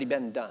that's already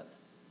been done.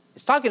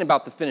 It's talking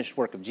about the finished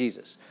work of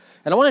Jesus.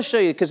 And I want to show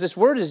you, because this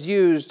word is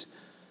used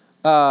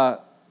a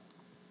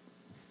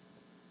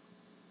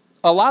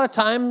lot of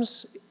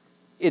times.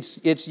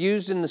 It's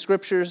used in the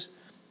Scriptures.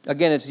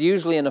 Again, it's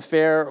usually an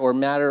affair or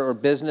matter or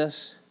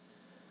business.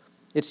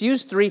 It's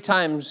used 3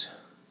 times.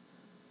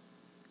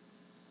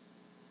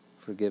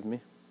 Forgive me.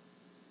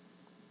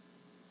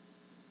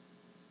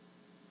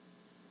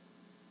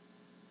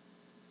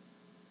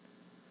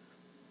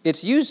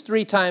 It's used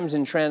 3 times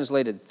in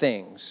translated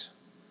things.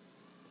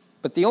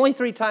 But the only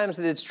 3 times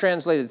that it's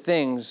translated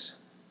things,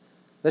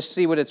 let's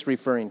see what it's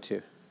referring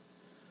to.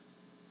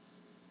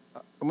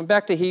 I went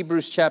back to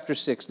Hebrews chapter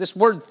 6. This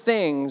word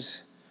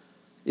things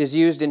is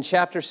used in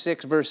chapter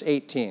 6, verse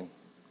 18.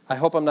 I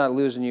hope I'm not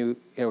losing you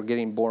or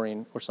getting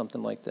boring or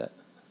something like that.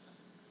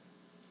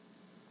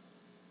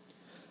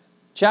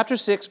 Chapter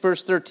 6,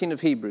 verse 13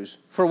 of Hebrews.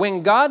 For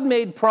when God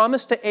made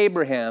promise to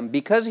Abraham,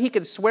 because he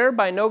could swear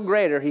by no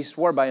greater, he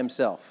swore by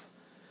himself,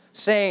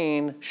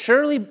 saying,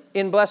 surely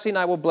in blessing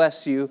I will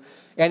bless you,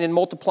 and in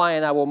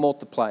multiplying I will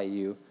multiply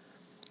you.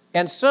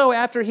 And so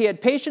after he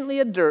had patiently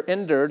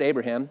endured,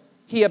 Abraham,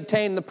 he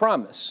obtained the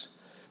promise.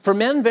 For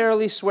men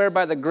verily swear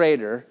by the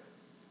greater,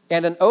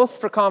 and an oath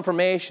for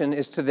confirmation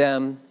is to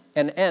them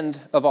an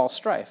end of all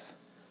strife.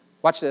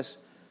 Watch this.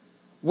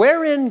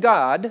 Wherein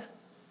God,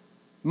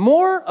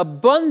 wherein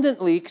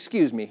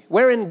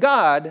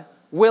God,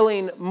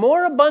 willing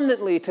more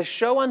abundantly to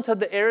show unto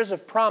the heirs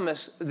of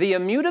promise the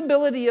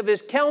immutability of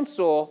his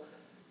counsel,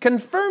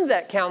 confirmed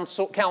that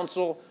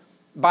counsel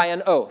by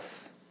an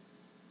oath.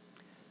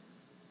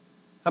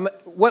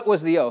 What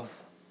was the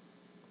oath?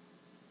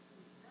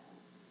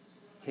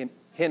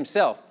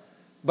 Himself.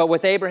 But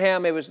with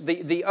Abraham, it was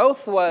the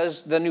oath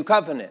was the new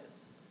covenant,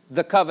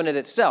 the covenant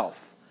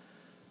itself.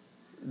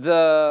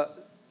 The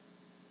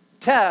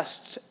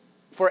test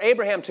for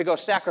Abraham to go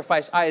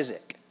sacrifice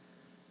Isaac.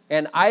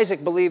 And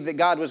Isaac believed that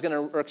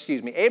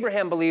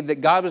Abraham believed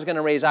that God was going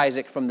to raise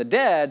Isaac from the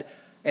dead.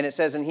 And it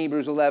says in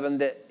Hebrews 11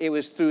 that it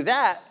was through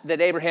that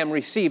Abraham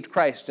received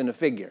Christ in a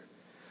figure.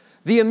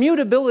 The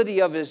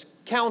immutability of his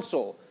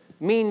counsel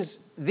means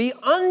the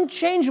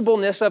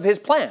unchangeableness of his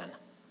plan.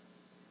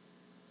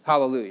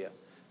 Hallelujah.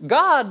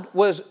 God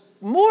was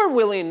more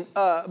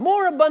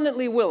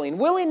abundantly willing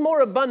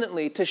more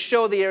abundantly to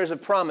show the heirs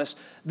of promise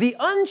the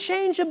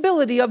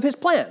unchangeability of his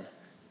plan.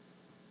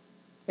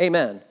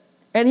 Amen.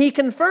 And he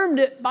confirmed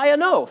it by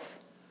an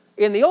oath.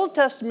 In the Old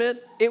Testament,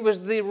 it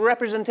was the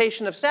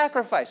representation of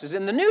sacrifices.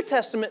 In the New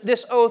Testament,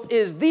 this oath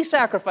is the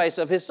sacrifice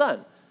of his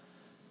Son.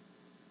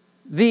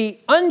 The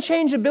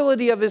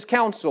unchangeability of his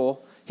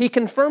counsel, he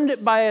confirmed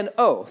it by an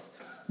oath,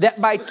 that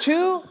by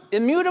 2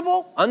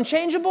 immutable,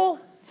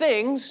 unchangeable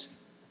things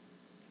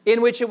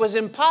in which it was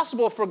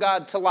impossible for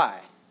God to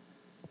lie.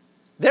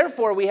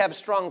 Therefore, we have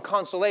strong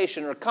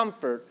consolation or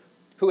comfort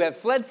who have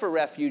fled for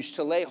refuge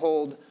to lay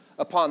hold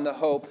upon the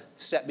hope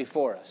set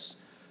before us.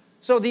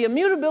 So the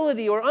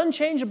immutability or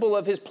unchangeable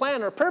of his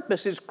plan or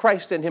purpose is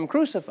Christ and him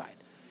crucified.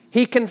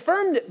 He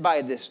confirmed it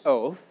by this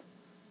oath,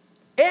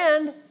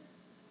 and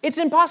it's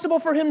impossible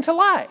for him to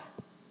lie.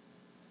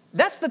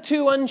 That's the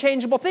 2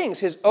 unchangeable things.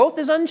 His oath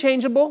is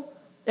unchangeable,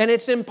 and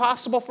it's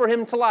impossible for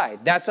him to lie.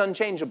 That's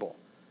unchangeable.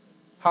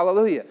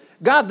 Hallelujah.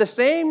 God the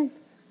same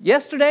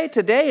yesterday,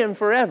 today, and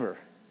forever.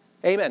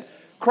 Amen.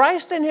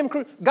 Christ and him,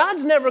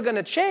 God's never going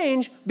to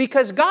change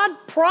because God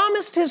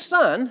promised his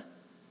Son.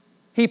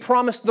 He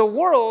promised the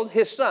world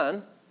his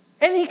Son,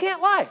 and he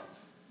can't lie.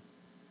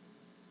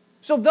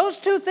 So those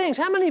 2 things,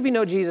 how many of you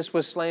know Jesus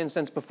was slain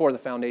since before the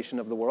foundation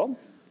of the world?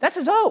 That's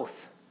his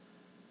oath.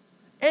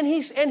 And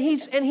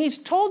he's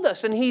told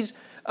us, and he's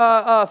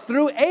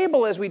through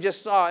Abel, as we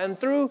just saw, and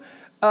through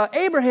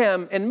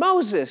Abraham and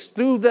Moses,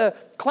 through the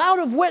cloud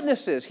of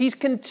witnesses, he's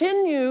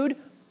continued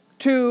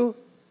to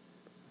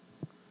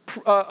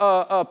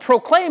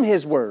proclaim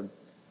his word.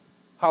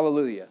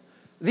 Hallelujah.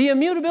 The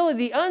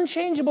immutability, the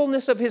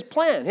unchangeableness of his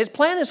plan. His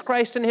plan is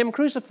Christ and him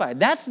crucified.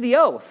 That's the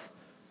oath.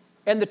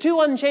 And the 2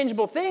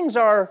 unchangeable things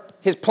are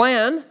his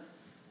plan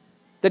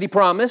that he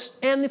promised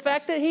and the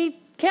fact that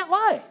he can't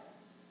lie.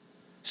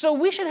 So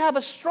we should have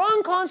a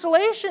strong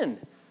consolation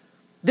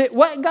that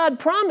what God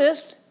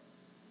promised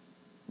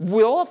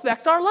will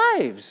affect our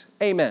lives.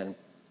 Amen.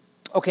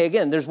 Okay,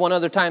 again, there's one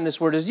other time this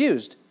word is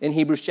used in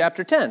Hebrews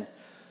chapter 10,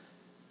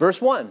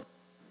 verse 1.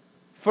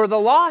 For the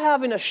law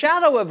having a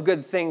shadow of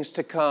good things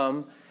to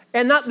come,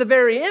 and not the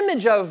very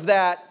image of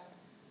that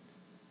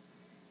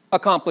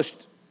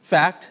accomplished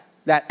fact,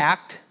 that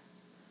act.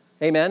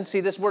 Amen.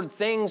 See, this word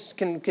things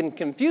can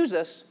confuse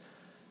us.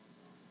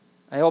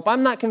 I hope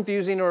I'm not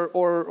confusing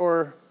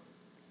or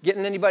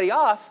getting anybody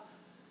off.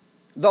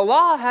 The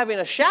law having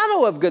a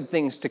shadow of good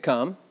things to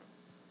come,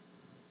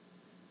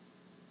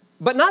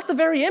 but not the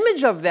very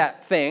image of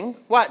that thing,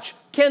 watch,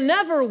 can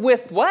never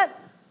with what?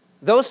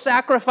 Those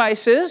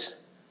sacrifices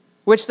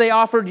which they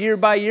offered year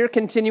by year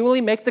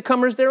continually make the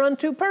comers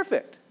thereunto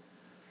perfect.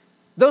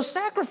 Those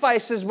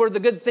sacrifices were the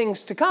good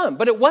things to come,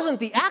 but it wasn't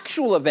the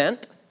actual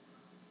event.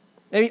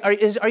 Are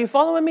you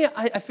following me?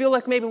 I feel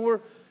like maybe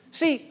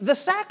see, the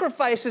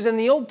sacrifices in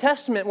the Old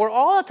Testament were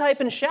all a type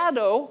and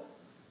shadow.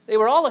 They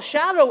were all a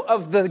shadow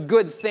of the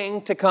good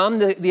thing to come,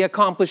 the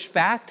accomplished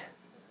fact,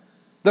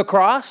 the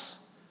cross.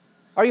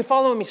 Are you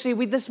following me? See,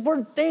 this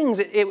word things,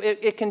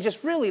 it can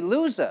just really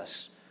lose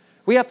us.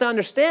 We have to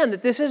understand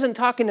that this isn't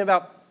talking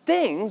about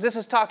things. This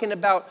is talking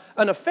about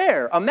an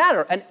affair, a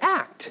matter, an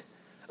act,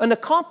 an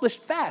accomplished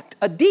fact,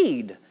 a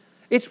deed.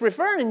 It's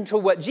referring to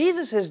what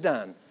Jesus has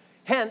done.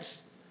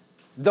 Hence,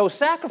 those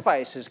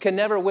sacrifices can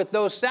never, with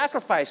those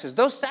sacrifices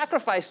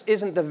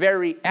isn't the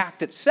very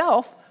act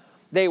itself.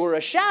 They were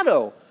a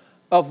shadow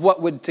of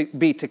what would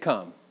be to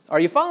come. Are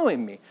you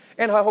following me?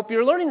 And I hope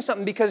you're learning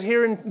something, because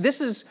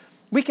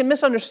we can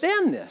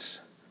misunderstand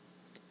this.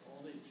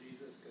 Only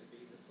Jesus could be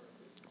the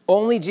perfect.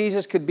 Only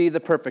Jesus could be the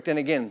perfect. And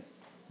again,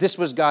 this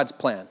was God's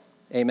plan.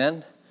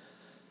 Amen?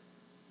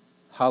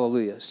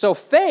 Hallelujah. So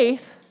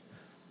faith,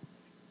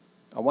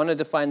 I want to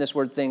define this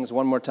word things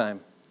one more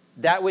time.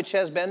 That which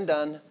has been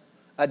done,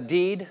 a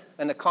deed,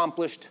 an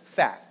accomplished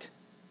fact.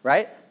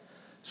 Right?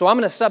 So I'm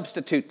going to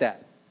substitute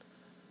that.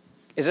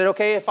 Is it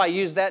okay if I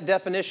use that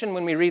definition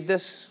when we read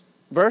this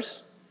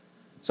verse?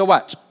 So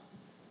watch.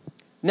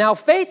 Now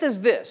faith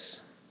is this: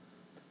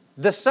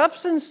 the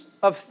substance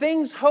of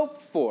things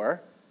hoped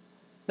for.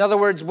 In other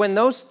words, when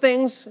those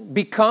things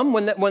become,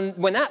 when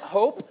that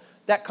hope,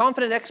 that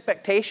confident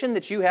expectation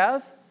that you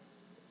have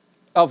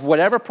of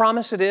whatever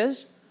promise it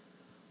is,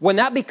 when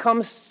that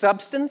becomes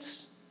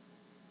substance,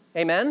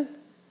 amen?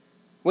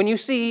 When you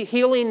see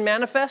healing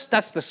manifest,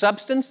 that's the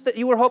substance that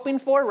you were hoping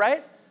for,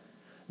 right?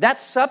 That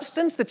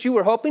substance that you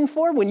were hoping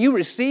for, when you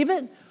receive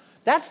it,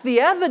 that's the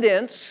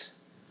evidence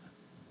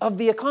of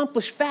the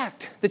accomplished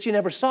fact that you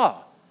never saw.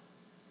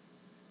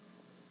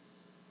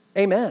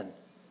 Amen.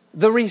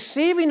 The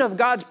receiving of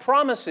God's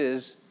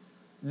promises,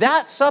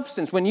 that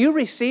substance, when you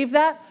receive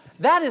that,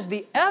 that is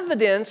the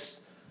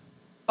evidence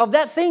of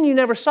that thing you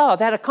never saw,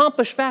 that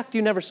accomplished fact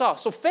you never saw.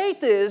 So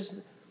faith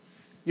is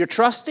you're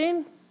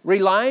trusting,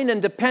 relying,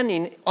 and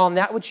depending on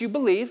that which you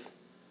believe.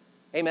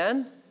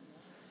 Amen.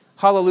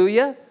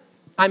 Hallelujah.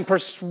 I'm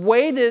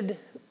persuaded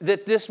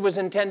that this was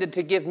intended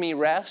to give me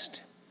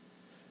rest.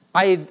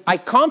 I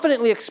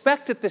confidently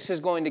expect that this is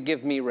going to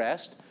give me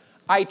rest.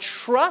 I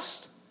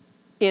trust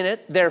in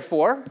it,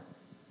 therefore,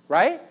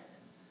 right?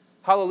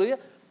 Hallelujah.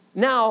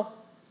 Now,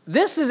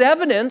 this is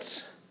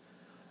evidence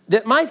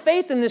that my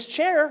faith in this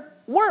chair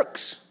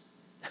works.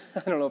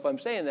 I don't know if I'm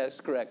saying that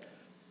is correct.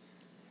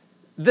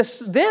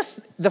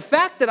 The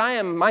fact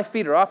that my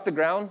feet are off the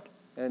ground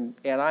and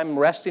I'm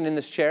resting in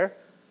this chair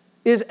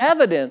is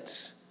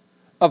evidence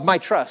of my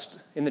trust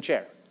in the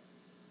chair.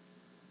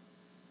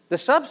 The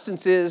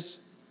substance is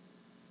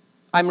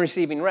I'm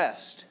receiving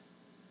rest.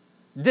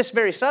 This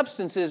very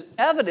substance is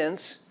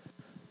evidence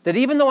that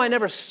even though I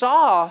never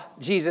saw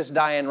Jesus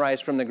die and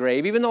rise from the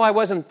grave, even though I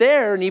wasn't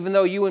there, and even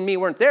though you and me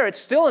weren't there, it's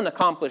still an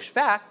accomplished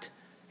fact.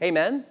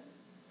 Amen?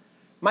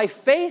 My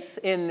faith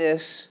in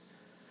this,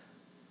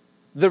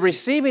 the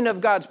receiving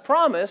of God's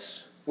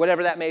promise,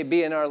 whatever that may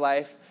be in our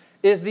life,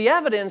 is the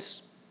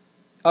evidence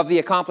of the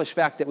accomplished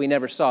fact that we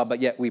never saw,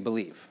 but yet we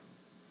believe.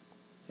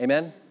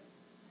 Amen?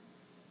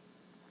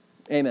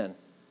 Amen.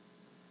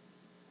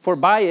 For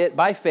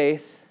by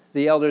faith,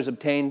 the elders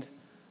obtained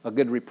a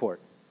good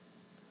report.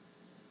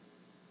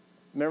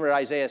 Remember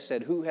Isaiah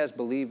said, who has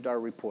believed our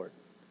report?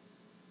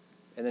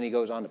 And then he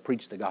goes on to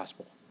preach the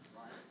gospel.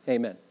 Right.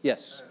 Amen.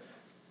 Yes.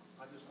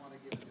 I just want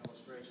to give an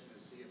illustration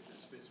to see if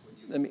this fits with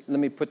you. Let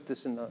me put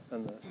this in the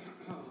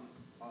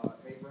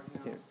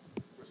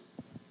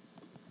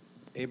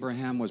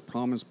Abraham was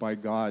promised by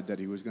God that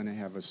he was going to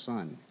have a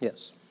son.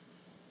 Yes.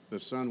 The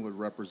son would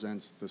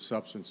represent the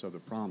substance of the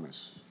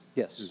promise.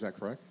 Yes. Is that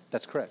correct?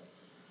 That's correct.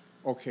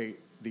 Okay,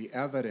 the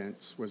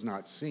evidence was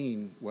not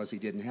seen was he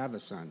didn't have a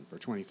son for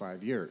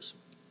 25 years.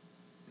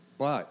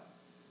 But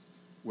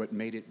what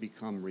made it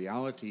become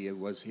reality, it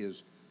was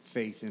his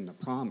faith in the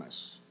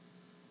promise,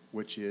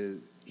 which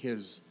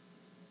is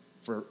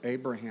for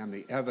Abraham,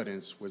 the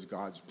evidence was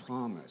God's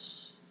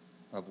promise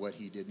of what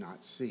he did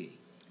not see.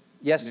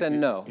 Yes and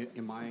no.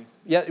 Am I?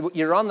 Yeah,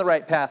 you're on the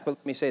right path, but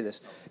let me say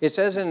this. It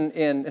says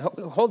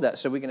hold that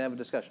so we can have a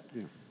discussion.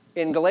 Yeah.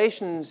 In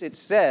Galatians, it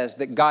says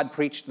that God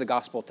preached the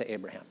gospel to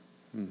Abraham.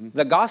 Mm-hmm.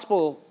 The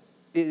gospel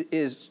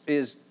is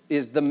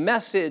the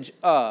message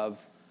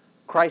of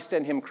Christ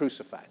and him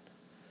crucified.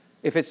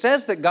 If it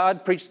says that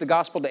God preached the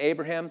gospel to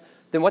Abraham,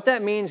 then what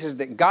that means is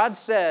that God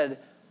said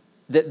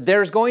that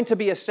there's going to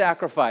be a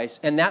sacrifice,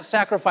 and that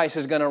sacrifice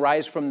is going to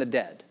rise from the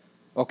dead.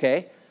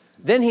 Okay?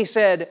 Then he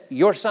said,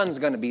 your son's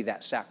going to be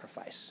that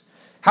sacrifice.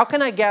 How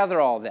can I gather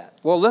all that?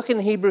 Well, look in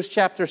Hebrews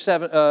chapter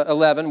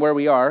 11, where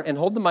we are, and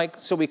hold the mic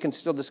so we can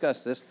still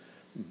discuss this.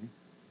 Mm-hmm.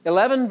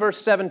 11, verse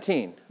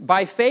 17.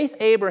 By faith,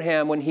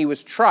 Abraham, when he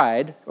was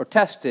tried or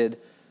tested,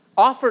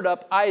 offered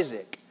up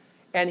Isaac.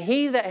 And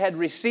he that had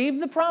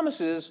received the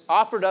promises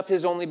offered up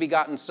his only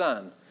begotten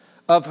son,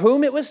 of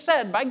whom it was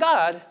said by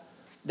God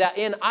that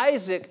in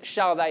Isaac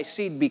shall thy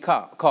seed be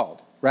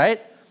called.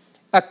 right?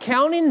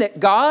 Accounting that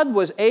God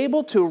was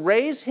able to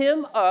raise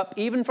him up,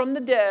 even from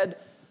the dead,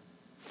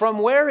 from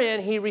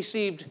wherein he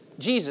received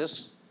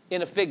Jesus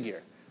in a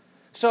figure.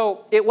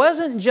 So it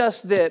wasn't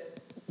just that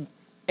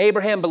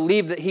Abraham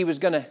believed that he was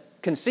going to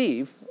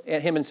conceive,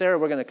 and him and Sarah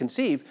were going to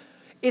conceive.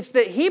 It's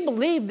that he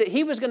believed that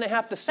he was going to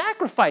have to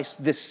sacrifice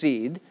this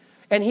seed,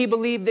 and he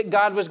believed that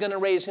God was going to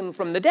raise him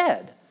from the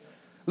dead.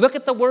 Look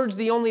at the words,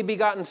 the only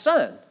begotten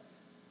son.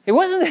 It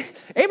wasn't,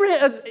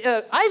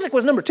 Isaac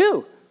was number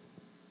 2.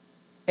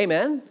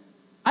 Amen.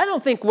 I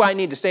don't think I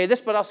need to say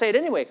this, but I'll say it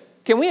anyway.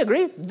 Can we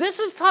agree? This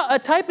is a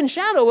type and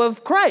shadow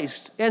of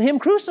Christ and him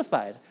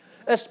crucified,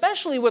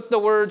 especially with the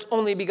words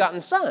only begotten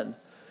son.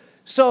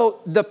 So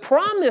the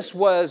promise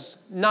was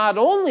not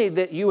only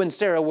that you and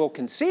Sarah will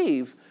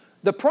conceive,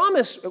 the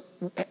promise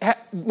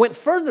went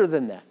further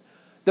than that.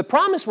 The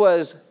promise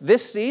was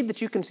this seed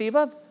that you conceive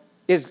of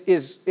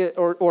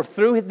or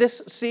through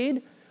this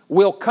seed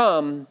will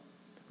come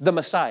the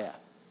Messiah.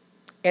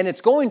 And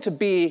it's going to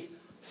be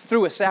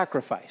through a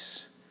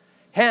sacrifice.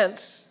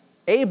 Hence,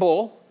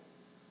 Abel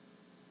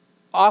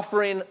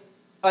offering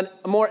a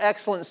more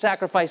excellent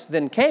sacrifice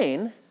than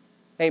Cain,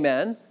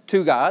 amen,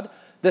 to God,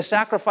 the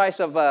sacrifice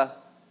of a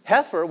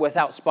heifer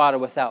without spot or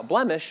without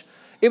blemish,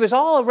 it was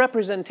all a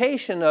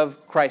representation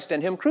of Christ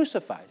and him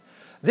crucified.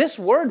 This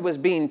word was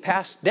being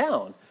passed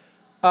down.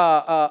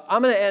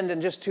 I'm going to end in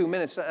just 2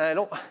 minutes.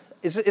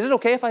 Is it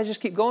okay if I just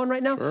keep going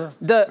right now? Sure.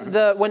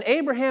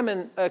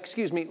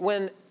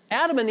 When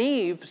Adam and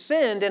Eve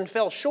sinned and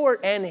fell short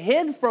and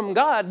hid from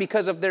God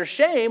because of their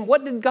shame,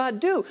 what did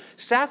God do?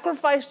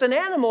 Sacrificed an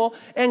animal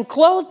and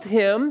clothed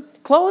them,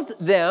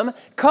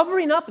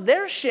 covering up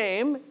their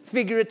shame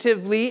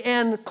figuratively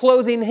and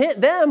clothing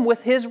them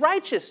with his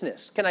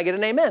righteousness. Can I get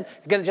an amen?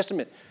 Again, just a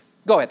minute.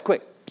 Go ahead,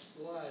 quick.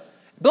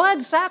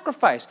 Blood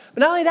sacrifice. But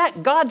not only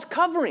that, God's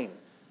covering.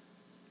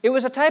 It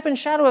was a type and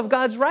shadow of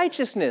God's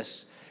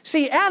righteousness.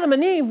 See, Adam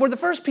and Eve were the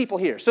first people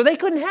here, so they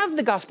couldn't have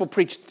the gospel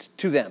preached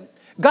to them.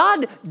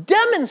 God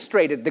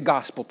demonstrated the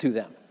gospel to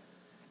them.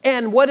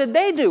 And what did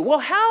they do? Well,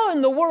 how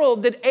in the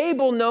world did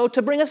Abel know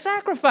to bring a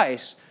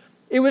sacrifice?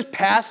 It was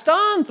passed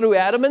on through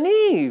Adam and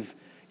Eve.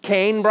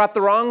 Cain brought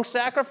the wrong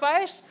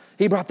sacrifice.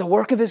 He brought the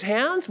work of his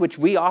hands, which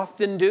we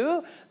often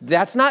do.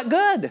 That's not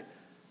good.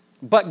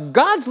 But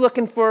God's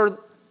looking for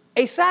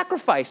a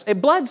sacrifice, a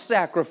blood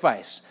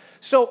sacrifice.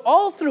 So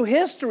all through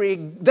history,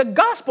 the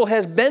gospel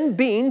has been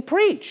being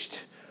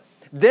preached.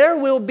 There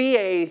will be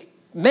a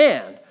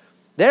man.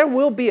 There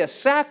will be a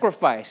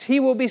sacrifice. He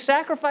will be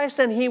sacrificed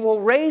and he will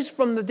raise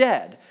from the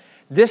dead.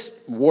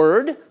 This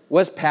word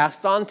was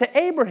passed on to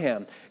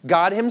Abraham.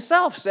 God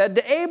himself said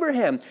to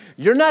Abraham,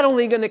 you're not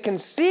only going to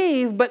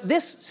conceive, but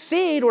this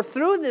seed, or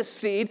through this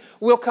seed,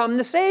 will come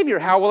the Savior.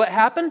 How will it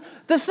happen?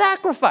 The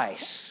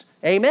sacrifice.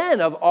 Amen.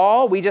 Of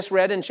all we just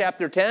read in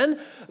chapter 10,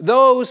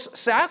 those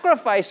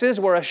sacrifices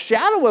were a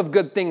shadow of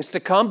good things to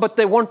come, but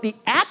they weren't the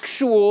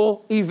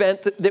actual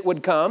event that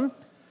would come.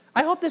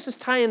 I hope this is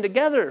tying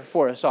together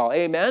for us all.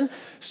 Amen.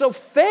 So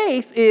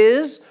faith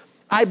is,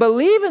 I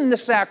believe in the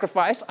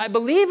sacrifice. I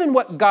believe in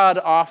what God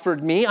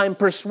offered me. I'm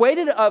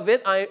persuaded of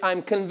it.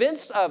 I'm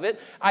convinced of it.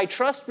 I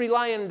trust,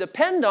 rely, and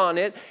depend on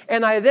it.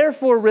 And I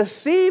therefore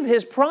receive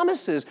his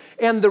promises.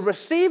 And the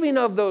receiving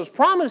of those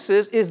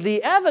promises is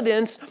the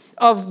evidence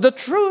of the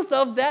truth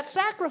of that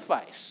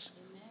sacrifice.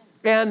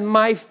 And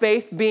my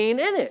faith being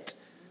in it.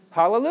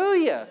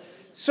 Hallelujah.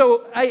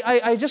 So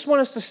I just want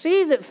us to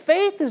see that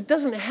faith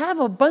doesn't have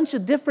a bunch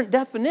of different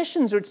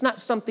definitions, or it's not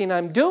something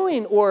I'm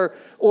doing or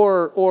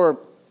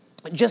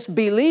just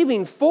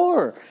believing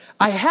for.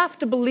 I have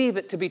to believe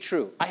it to be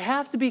true. I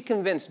have to be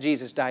convinced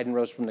Jesus died and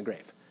rose from the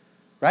grave.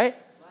 Right?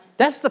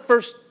 That's the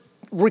first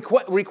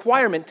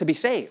requirement to be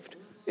saved,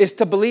 is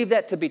to believe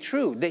that to be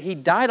true, that he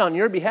died on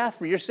your behalf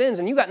for your sins,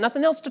 and you got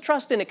nothing else to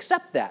trust in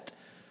except that.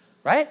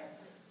 Right?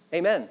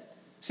 Amen.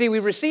 See, we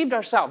received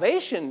our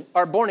salvation,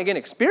 our born-again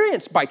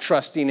experience, by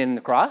trusting in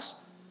the cross.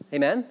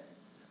 Amen?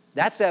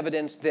 That's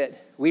evidence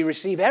that we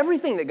receive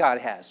everything that God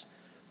has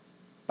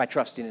by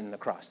trusting in the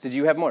cross. Did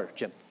you have more,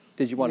 Jim?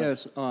 Did you want to?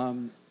 Yes,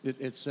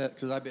 it's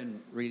because I've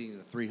been reading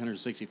the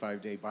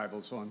 365-day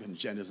Bible, so I'm in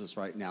Genesis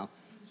right now,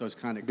 so it's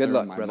kind of clear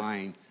in my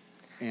mind.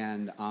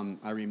 And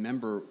I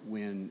remember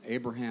when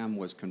Abraham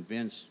was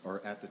convinced,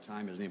 or at the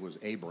time his name was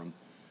Abram,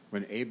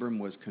 when Abram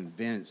was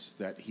convinced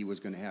that he was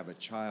going to have a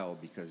child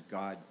because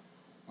God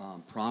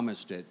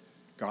promised it,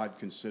 God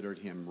considered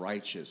him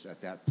righteous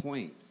at that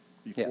point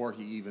before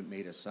he even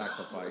made a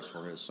sacrifice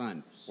for his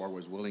son or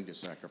was willing to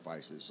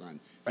sacrifice his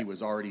son. Right. He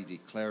was already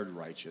declared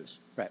righteous.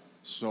 Right.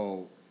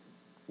 So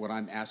what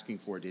I'm asking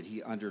for, did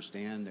he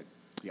understand that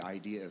the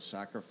idea of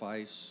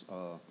sacrifice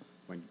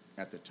when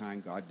at the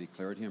time God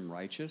declared him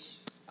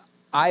righteous?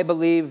 I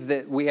believe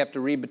that we have to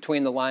read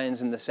between the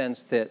lines in the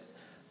sense that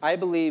I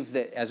believe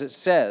that, as it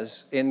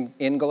says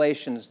in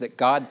Galatians, that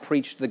God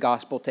preached the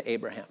gospel to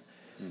Abraham.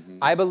 Mm-hmm.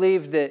 I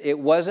believe that it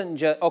wasn't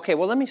just, okay,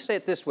 well, let me say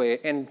it this way,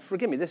 and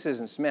forgive me, this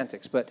isn't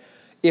semantics, but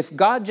if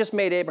God just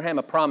made Abraham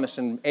a promise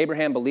and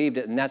Abraham believed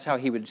it and that's how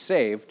he would be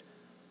saved,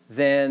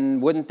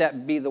 then wouldn't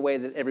that be the way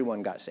that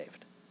everyone got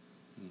saved?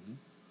 Mm-hmm.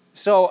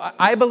 So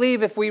I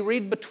believe if we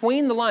read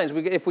between the lines,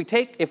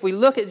 if we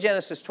look at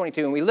Genesis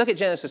 22 and we look at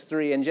Genesis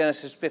 3 and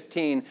Genesis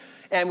 15,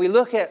 and we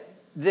look at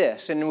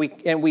this and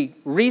we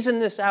reason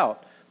this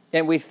out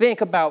and we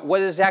think about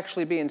what is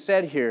actually being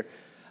said here,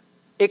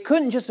 it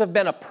couldn't just have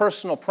been a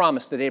personal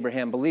promise that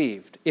Abraham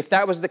believed. If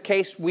that was the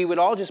case, we would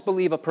all just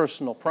believe a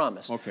personal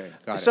promise. Okay,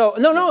 got it. So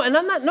no, and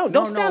I'm not. No,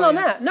 don't stand on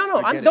that.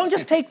 Don't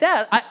just take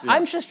that.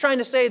 I'm just trying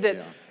to say that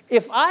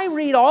if I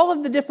read all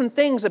of the different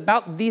things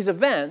about these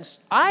events,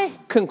 I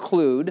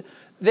conclude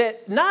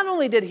that not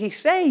only did he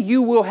say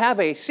you will have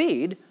a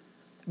seed,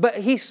 but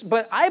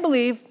I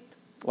believe,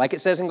 like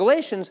it says in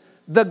Galatians,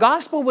 the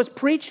gospel was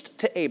preached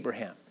to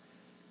Abraham.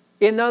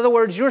 In other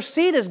words, your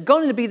seed is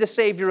going to be the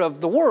Savior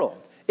of the world.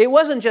 It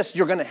wasn't just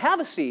you're going to have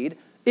a seed.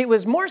 It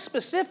was more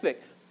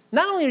specific.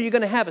 Not only are you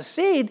going to have a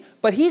seed,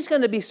 but he's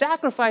going to be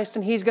sacrificed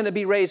and he's going to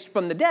be raised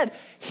from the dead.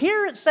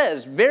 Here it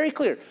says, very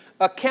clear,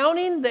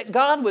 accounting that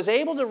God was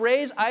able to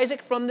raise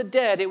Isaac from the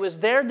dead, it was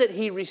there that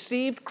he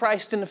received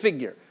Christ in the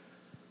figure.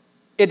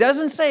 It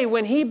doesn't say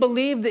when he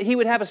believed that he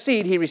would have a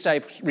seed, he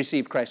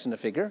received Christ in the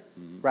figure,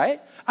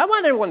 right? I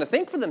want everyone to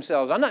think for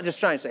themselves. I'm not just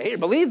trying to say, hey,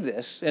 believe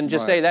this, and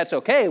just say that's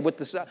okay.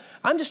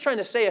 I'm just trying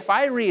to say if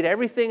I read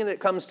everything that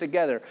comes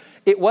together,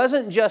 it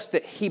wasn't just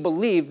that he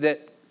believed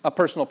that a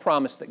personal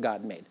promise that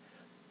God made.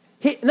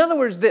 In other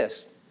words,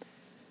 this.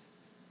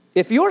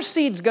 If your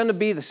seed's going to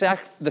be the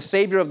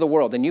Savior of the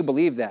world, and you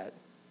believe that,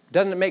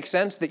 doesn't it make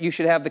sense that you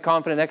should have the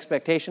confident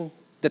expectation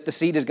that the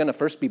seed is going to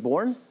first be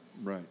born?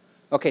 Right.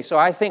 Okay, so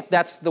I think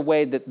that's the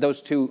way that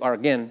those two are,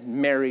 again,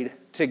 married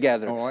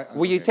together.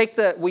 Will you take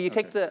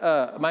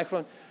the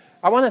microphone?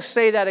 I want to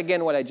say that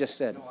again, what I just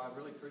said. No, I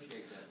really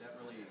appreciate that. That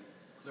really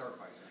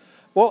clarifies things.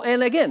 Well,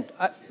 and again,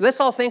 let's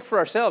all think for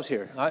ourselves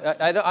here.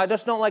 I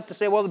just don't like to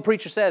say, well, the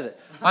preacher says it.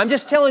 I'm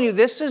just telling you,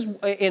 this is,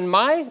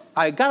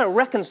 I got to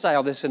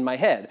reconcile this in my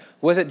head.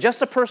 Was it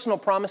just a personal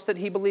promise that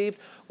he believed?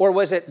 Or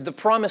was it the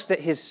promise that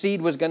his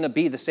seed was going to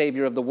be the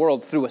Savior of the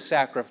world through a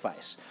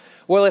sacrifice?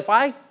 Well, if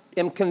I'm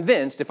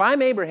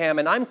Abraham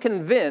and I'm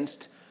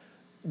convinced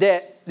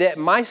that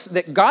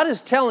God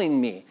is telling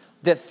me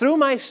that through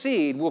my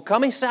seed will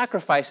come a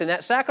sacrifice and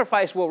that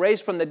sacrifice will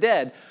raise from the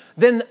dead,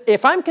 then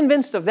if I'm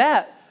convinced of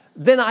that,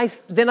 then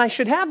I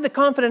should have the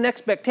confident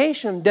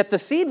expectation that the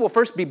seed will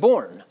first be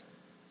born.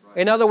 Right.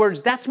 In other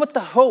words, that's what the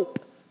hope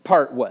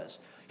part was.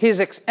 His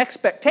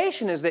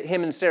expectation is that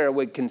him and Sarah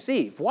would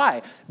conceive.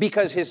 Why?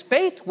 Because his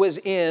faith was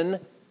in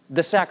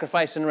the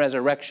sacrifice and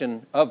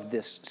resurrection of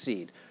this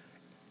seed.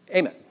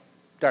 Amen.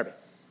 Darby.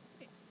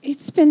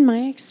 It's been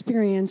my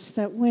experience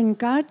that when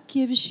God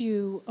gives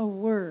you a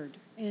word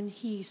and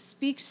he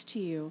speaks to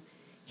you,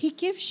 he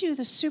gives you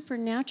the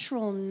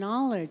supernatural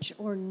knowledge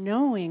or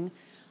knowing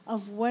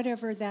of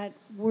whatever that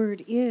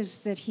word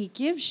is that he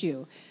gives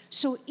you.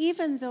 So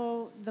even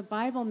though the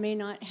Bible may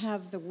not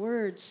have the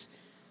words,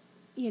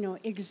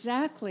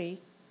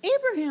 exactly,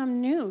 Abraham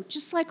knew,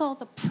 just like all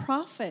the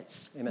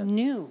prophets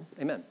knew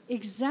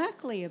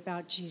exactly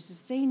about Jesus.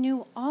 They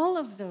knew all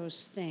of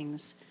those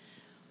things.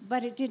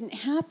 But it didn't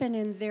happen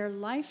in their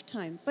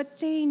lifetime. But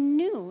they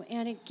knew,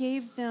 and it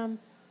gave them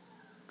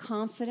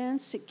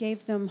confidence, it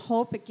gave them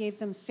hope, it gave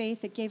them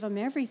faith, it gave them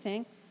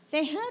everything.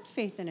 They had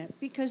faith in it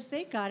because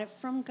they got it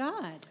from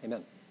God.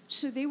 Amen.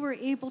 So they were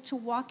able to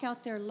walk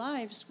out their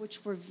lives,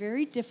 which were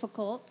very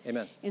difficult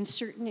in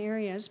certain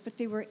areas, but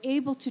they were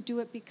able to do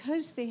it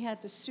because they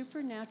had the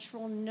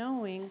supernatural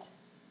knowing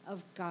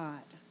of God.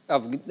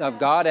 Of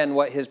God and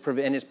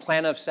his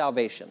plan of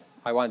salvation.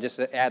 I want to just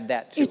add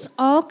that to it. It's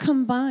all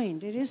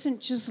combined. It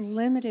isn't just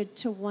limited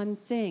to one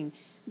thing.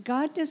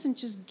 God doesn't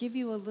just give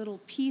you a little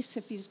piece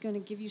if he's going to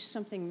give you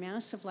something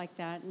massive like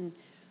that,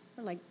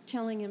 or like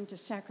telling him to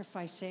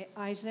sacrifice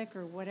Isaac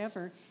or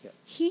whatever. Yeah.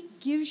 He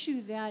gives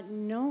you that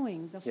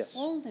knowing, the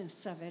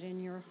fullness of it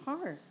in your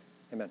heart.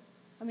 Amen.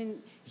 I mean,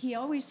 he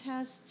always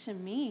has to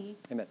me.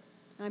 Amen.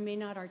 I may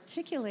not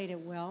articulate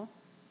it well,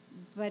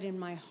 but in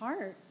my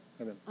heart,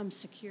 I'm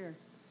secure.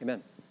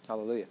 Amen.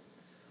 Hallelujah.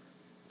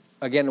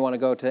 Again, I want to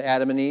go to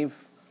Adam and Eve,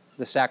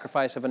 the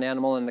sacrifice of an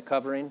animal and the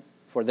covering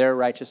for their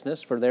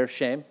righteousness, for their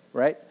shame,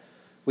 right?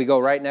 We go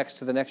right next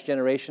to the next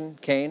generation,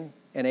 Cain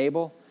and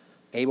Abel.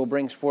 Abel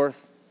brings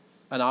forth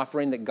an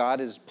offering that God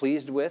is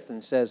pleased with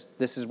and says,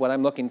 this is what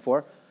I'm looking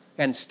for.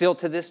 And still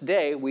to this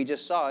day, we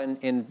just saw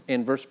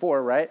in verse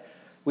 4, right?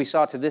 We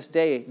saw to this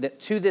day,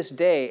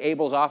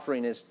 Abel's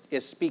offering is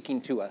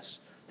speaking to us,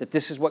 that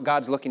this is what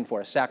God's looking for,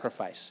 a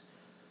sacrifice.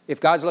 If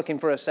God's looking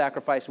for a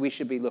sacrifice, we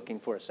should be looking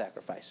for a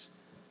sacrifice.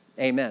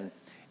 Amen.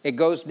 It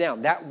goes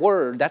down. That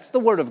word, that's the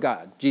word of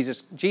God.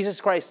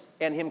 Jesus Christ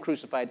and him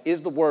crucified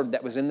is the word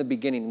that was in the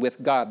beginning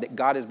with God, that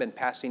God has been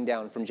passing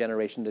down from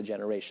generation to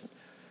generation.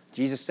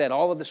 Jesus said,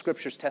 all of the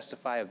scriptures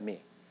testify of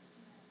me.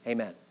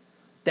 Amen.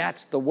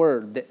 That's the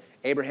word that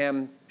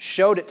Abraham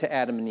showed it to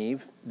Adam and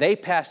Eve. They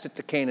passed it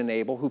to Cain and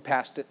Abel, who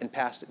passed it and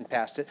passed it and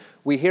passed it.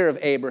 We hear of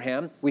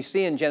Abraham. We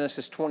see in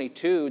Genesis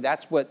 22,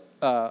 that's what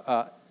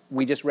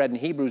we just read in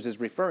Hebrews is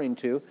referring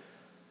to.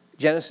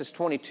 Genesis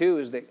 22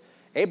 is that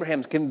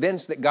Abraham's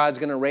convinced that God's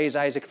going to raise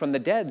Isaac from the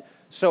dead,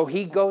 so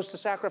he goes to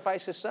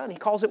sacrifice his son. He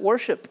calls it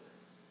worship.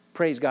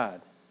 Praise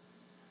God.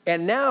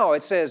 And now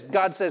it says,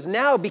 God says,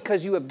 now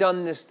because you have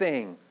done this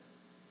thing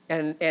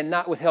and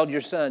not withheld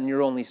your son,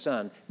 your only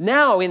son,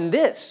 now in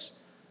this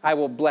I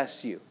will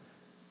bless you.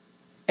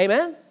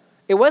 Amen?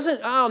 It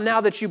wasn't, oh, now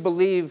that you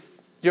believe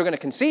you're going to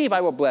conceive,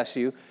 I will bless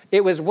you.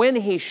 It was when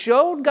he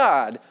showed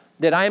God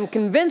that I am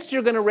convinced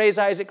you're going to raise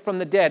Isaac from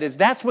the dead.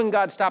 That's when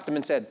God stopped him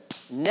and said,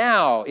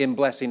 now in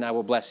blessing I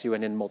will bless you,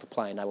 and in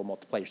multiplying I will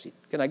multiply your seed.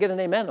 Can I get an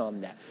amen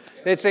on that?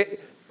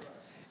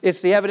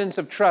 It's the evidence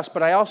of trust,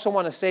 but I also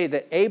want to say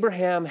that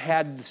Abraham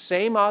had the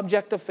same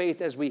object of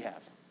faith as we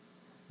have,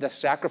 the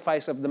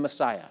sacrifice of the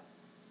Messiah.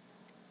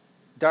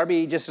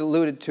 Darby just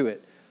alluded to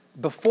it.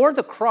 Before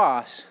the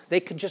cross, they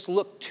could just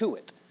look to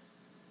it.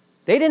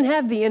 They didn't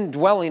have the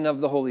indwelling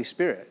of the Holy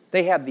Spirit.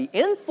 They had the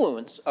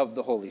influence of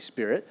the Holy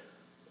Spirit,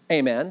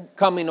 amen,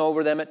 coming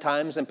over them at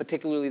times, and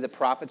particularly the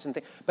prophets and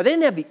things. But they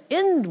didn't have the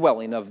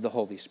indwelling of the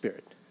Holy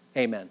Spirit,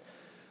 amen.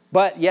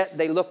 But yet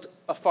they looked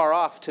afar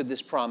off to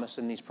this promise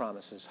and these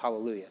promises,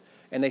 hallelujah.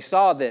 And they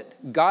saw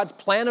that God's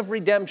plan of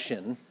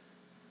redemption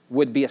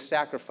would be a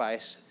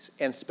sacrifice,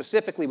 and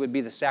specifically would be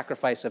the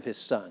sacrifice of his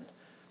son,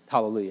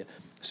 hallelujah.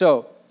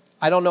 So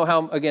I don't know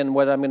how, again,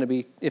 what I'm going to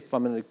be, if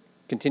I'm going to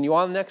continue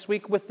on next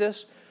week with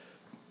this,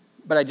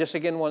 but I just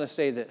again want to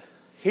say that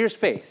here's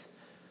faith.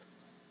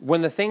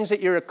 When the things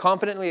that you're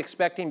confidently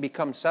expecting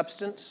become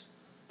substance,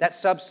 that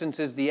substance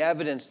is the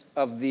evidence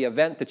of the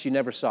event that you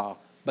never saw,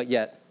 but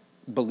yet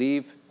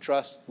believe,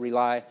 trust,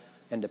 rely,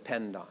 and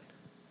depend on.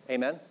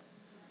 Amen?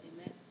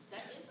 Amen.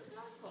 That is the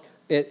gospel.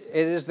 It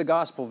is the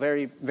gospel,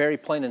 very, very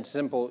plain and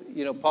simple.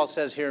 You know, Paul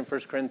says here in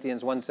 1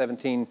 Corinthians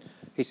 1:17,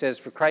 he says,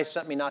 for Christ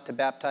sent me not to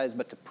baptize,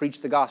 but to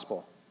preach the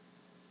gospel.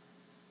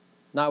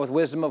 Not with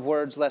wisdom of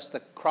words, lest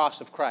the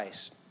cross of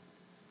Christ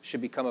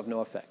should become of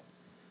no effect.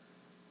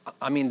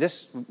 I mean,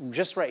 this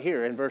just right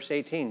here in verse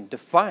 18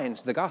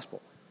 defines the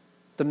gospel.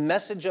 The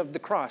message of the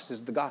cross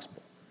is the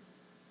gospel.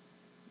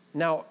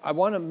 Now, I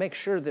want to make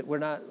sure that we're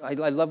not, I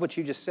love what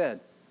you just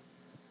said.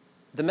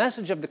 The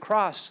message of the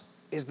cross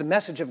is the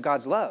message of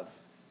God's love.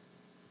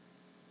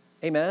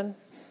 Amen?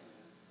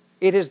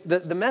 It is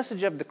the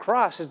message of the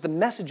cross is the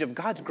message of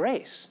God's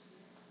grace.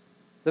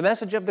 The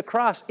message of the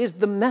cross is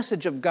the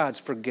message of God's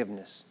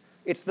forgiveness.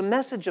 It's the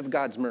message of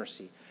God's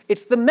mercy.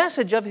 It's the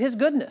message of his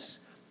goodness.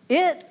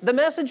 The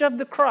message of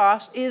the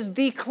cross, is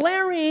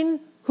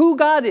declaring who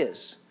God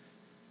is.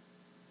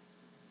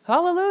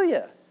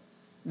 Hallelujah.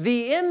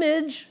 The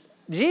image,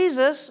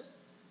 Jesus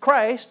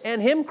Christ, and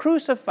him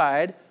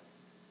crucified,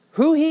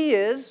 who he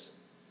is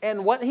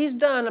and what he's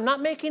done. I'm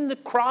not making the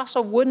cross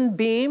a wooden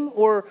beam,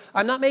 or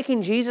I'm not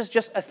making Jesus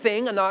just a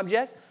thing, an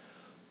object.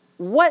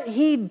 What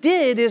he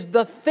did is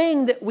the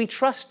thing that we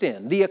trust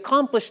in, the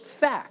accomplished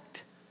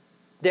fact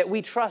that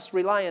we trust,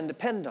 rely, and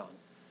depend on.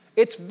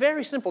 It's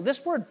very simple.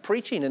 This word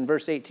preaching in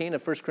verse 18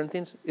 of 1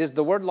 Corinthians is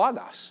the word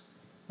logos.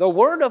 The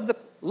word of the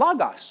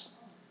logos.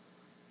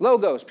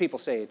 Logos, people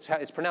say.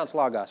 It's pronounced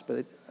logos,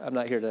 but I'm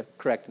not here to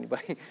correct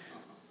anybody.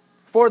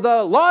 For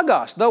the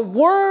logos, the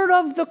word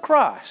of the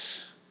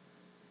cross.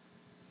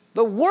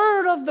 The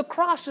word of the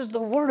cross is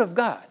the word of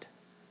God.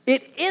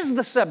 It is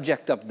the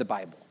subject of the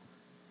Bible.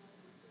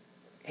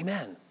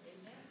 Amen.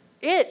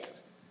 It,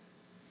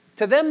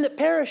 to them that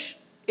perish,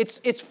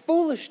 it's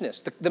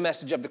foolishness, the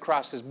message of the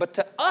cross is. But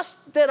to us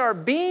that are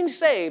being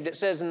saved, it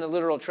says in the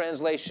literal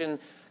translation,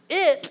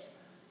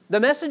 the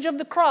message of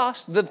the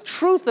cross, the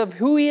truth of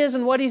who he is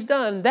and what he's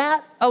done,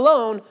 that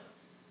alone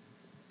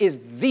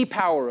is the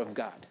power of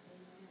God.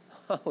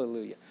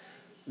 Hallelujah.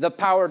 The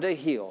power to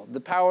heal, the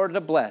power to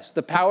bless,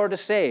 the power to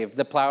save,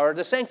 the power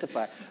to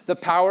sanctify, the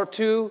power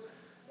to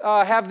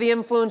have the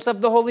influence of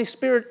the Holy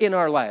Spirit in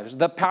our lives,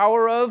 the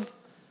power of,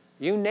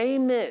 you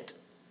name it.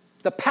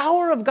 The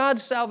power of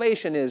God's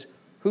salvation is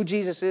who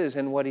Jesus is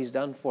and what he's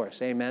done for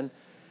us. Amen.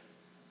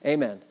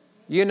 Amen.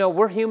 You know,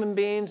 we're human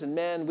beings, and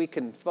man, we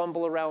can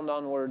fumble around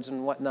on words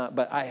and whatnot,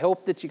 but I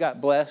hope that you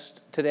got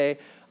blessed today.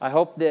 I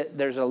hope that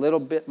there's a little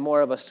bit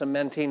more of a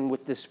cementing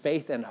with this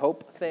faith and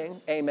hope thing.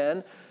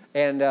 Amen.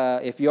 And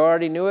if you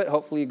already knew it,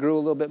 hopefully you grew a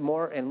little bit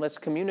more, and let's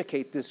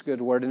communicate this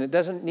good word. And it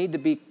doesn't need to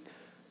be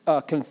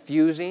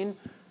confusing,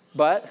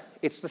 but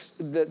it's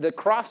the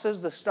cross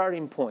is the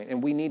starting point,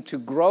 and we need to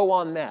grow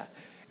on that.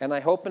 And I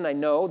hope and I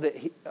know that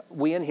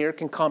we in here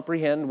can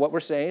comprehend what we're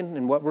saying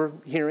and what we're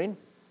hearing.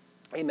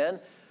 Amen.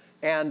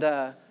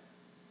 And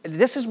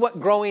this is what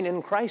growing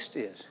in Christ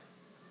is.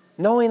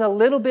 Knowing a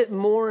little bit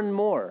more and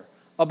more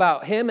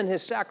about him and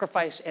his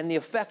sacrifice and the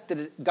effect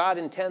that God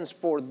intends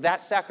for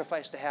that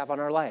sacrifice to have on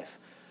our life.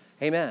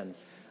 Amen.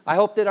 I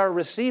hope that our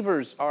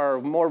receivers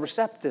are more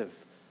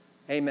receptive.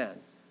 Amen.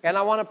 And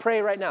I want to pray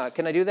right now.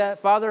 Can I do that,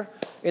 Father?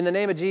 In the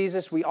name of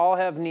Jesus, we all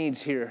have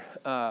needs here,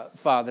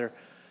 Father.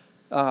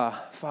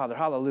 Father,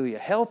 hallelujah.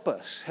 Help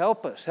us,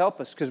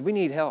 because we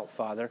need help,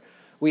 Father.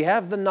 We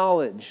have the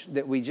knowledge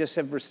that we just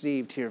have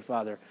received here,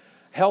 Father.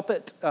 Help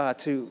it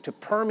to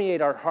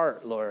permeate our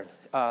heart, Lord,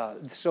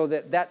 so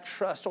that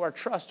trust,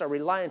 our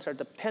reliance, our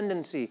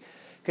dependency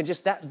can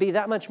just be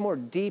that much more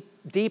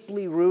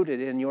deeply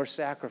rooted in your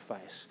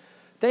sacrifice.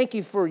 Thank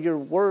you for your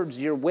words,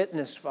 your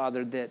witness,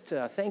 Father,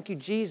 that thank you,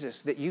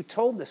 Jesus, that you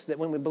told us that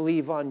when we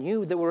believe on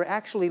you, that we're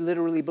actually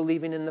literally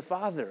believing in the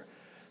Father.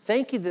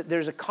 Thank you that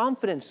there's a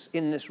confidence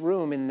in this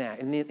room, in that,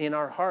 in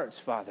our hearts,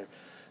 Father,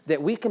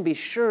 that we can be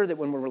sure that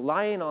when we're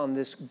relying on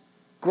this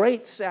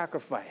great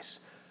sacrifice,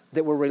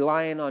 that we're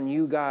relying on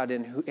you, God,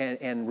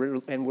 and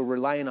we're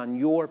relying on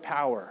your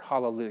power.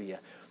 Hallelujah.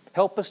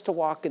 Help us to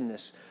walk in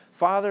this.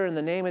 Father, in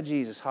the name of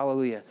Jesus,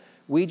 hallelujah,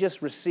 we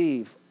just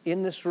receive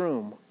in this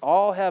room,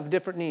 all have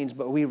different needs,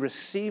 but we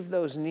receive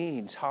those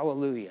needs,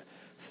 hallelujah,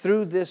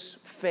 through this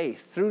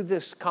faith, through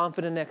this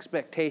confident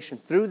expectation,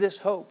 through this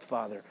hope,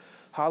 Father.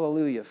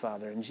 Hallelujah,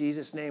 Father. In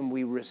Jesus' name,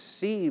 we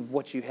receive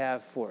what you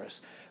have for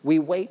us. We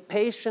wait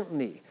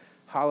patiently.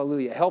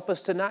 Hallelujah. Help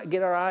us to not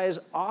get our eyes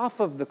off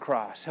of the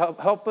cross.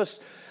 Help us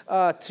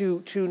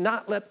to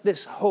not let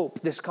this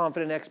hope, this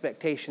confident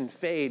expectation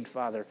fade,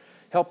 Father.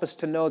 Help us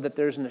to know that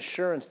there's an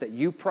assurance that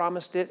you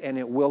promised it and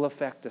it will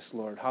affect us,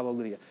 Lord.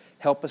 Hallelujah.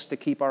 Help us to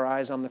keep our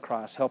eyes on the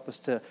cross. Help us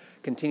to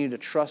continue to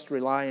trust,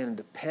 rely, and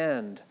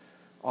depend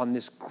on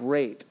this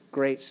great,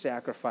 great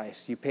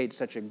sacrifice. You paid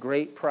such a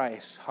great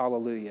price.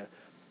 Hallelujah.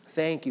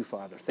 Thank you,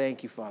 Father.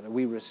 Thank you, Father.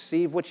 We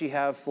receive what you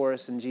have for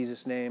us in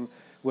Jesus' name.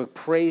 We'll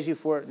praise you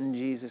for it in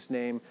Jesus'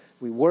 name.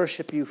 We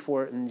worship you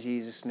for it in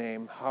Jesus'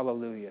 name.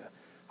 Hallelujah.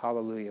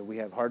 Hallelujah. We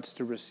have hearts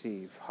to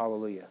receive.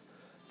 Hallelujah.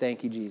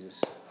 Thank you,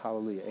 Jesus.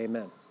 Hallelujah.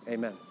 Amen.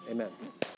 Amen. Amen.